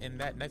all in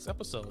that next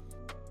episode.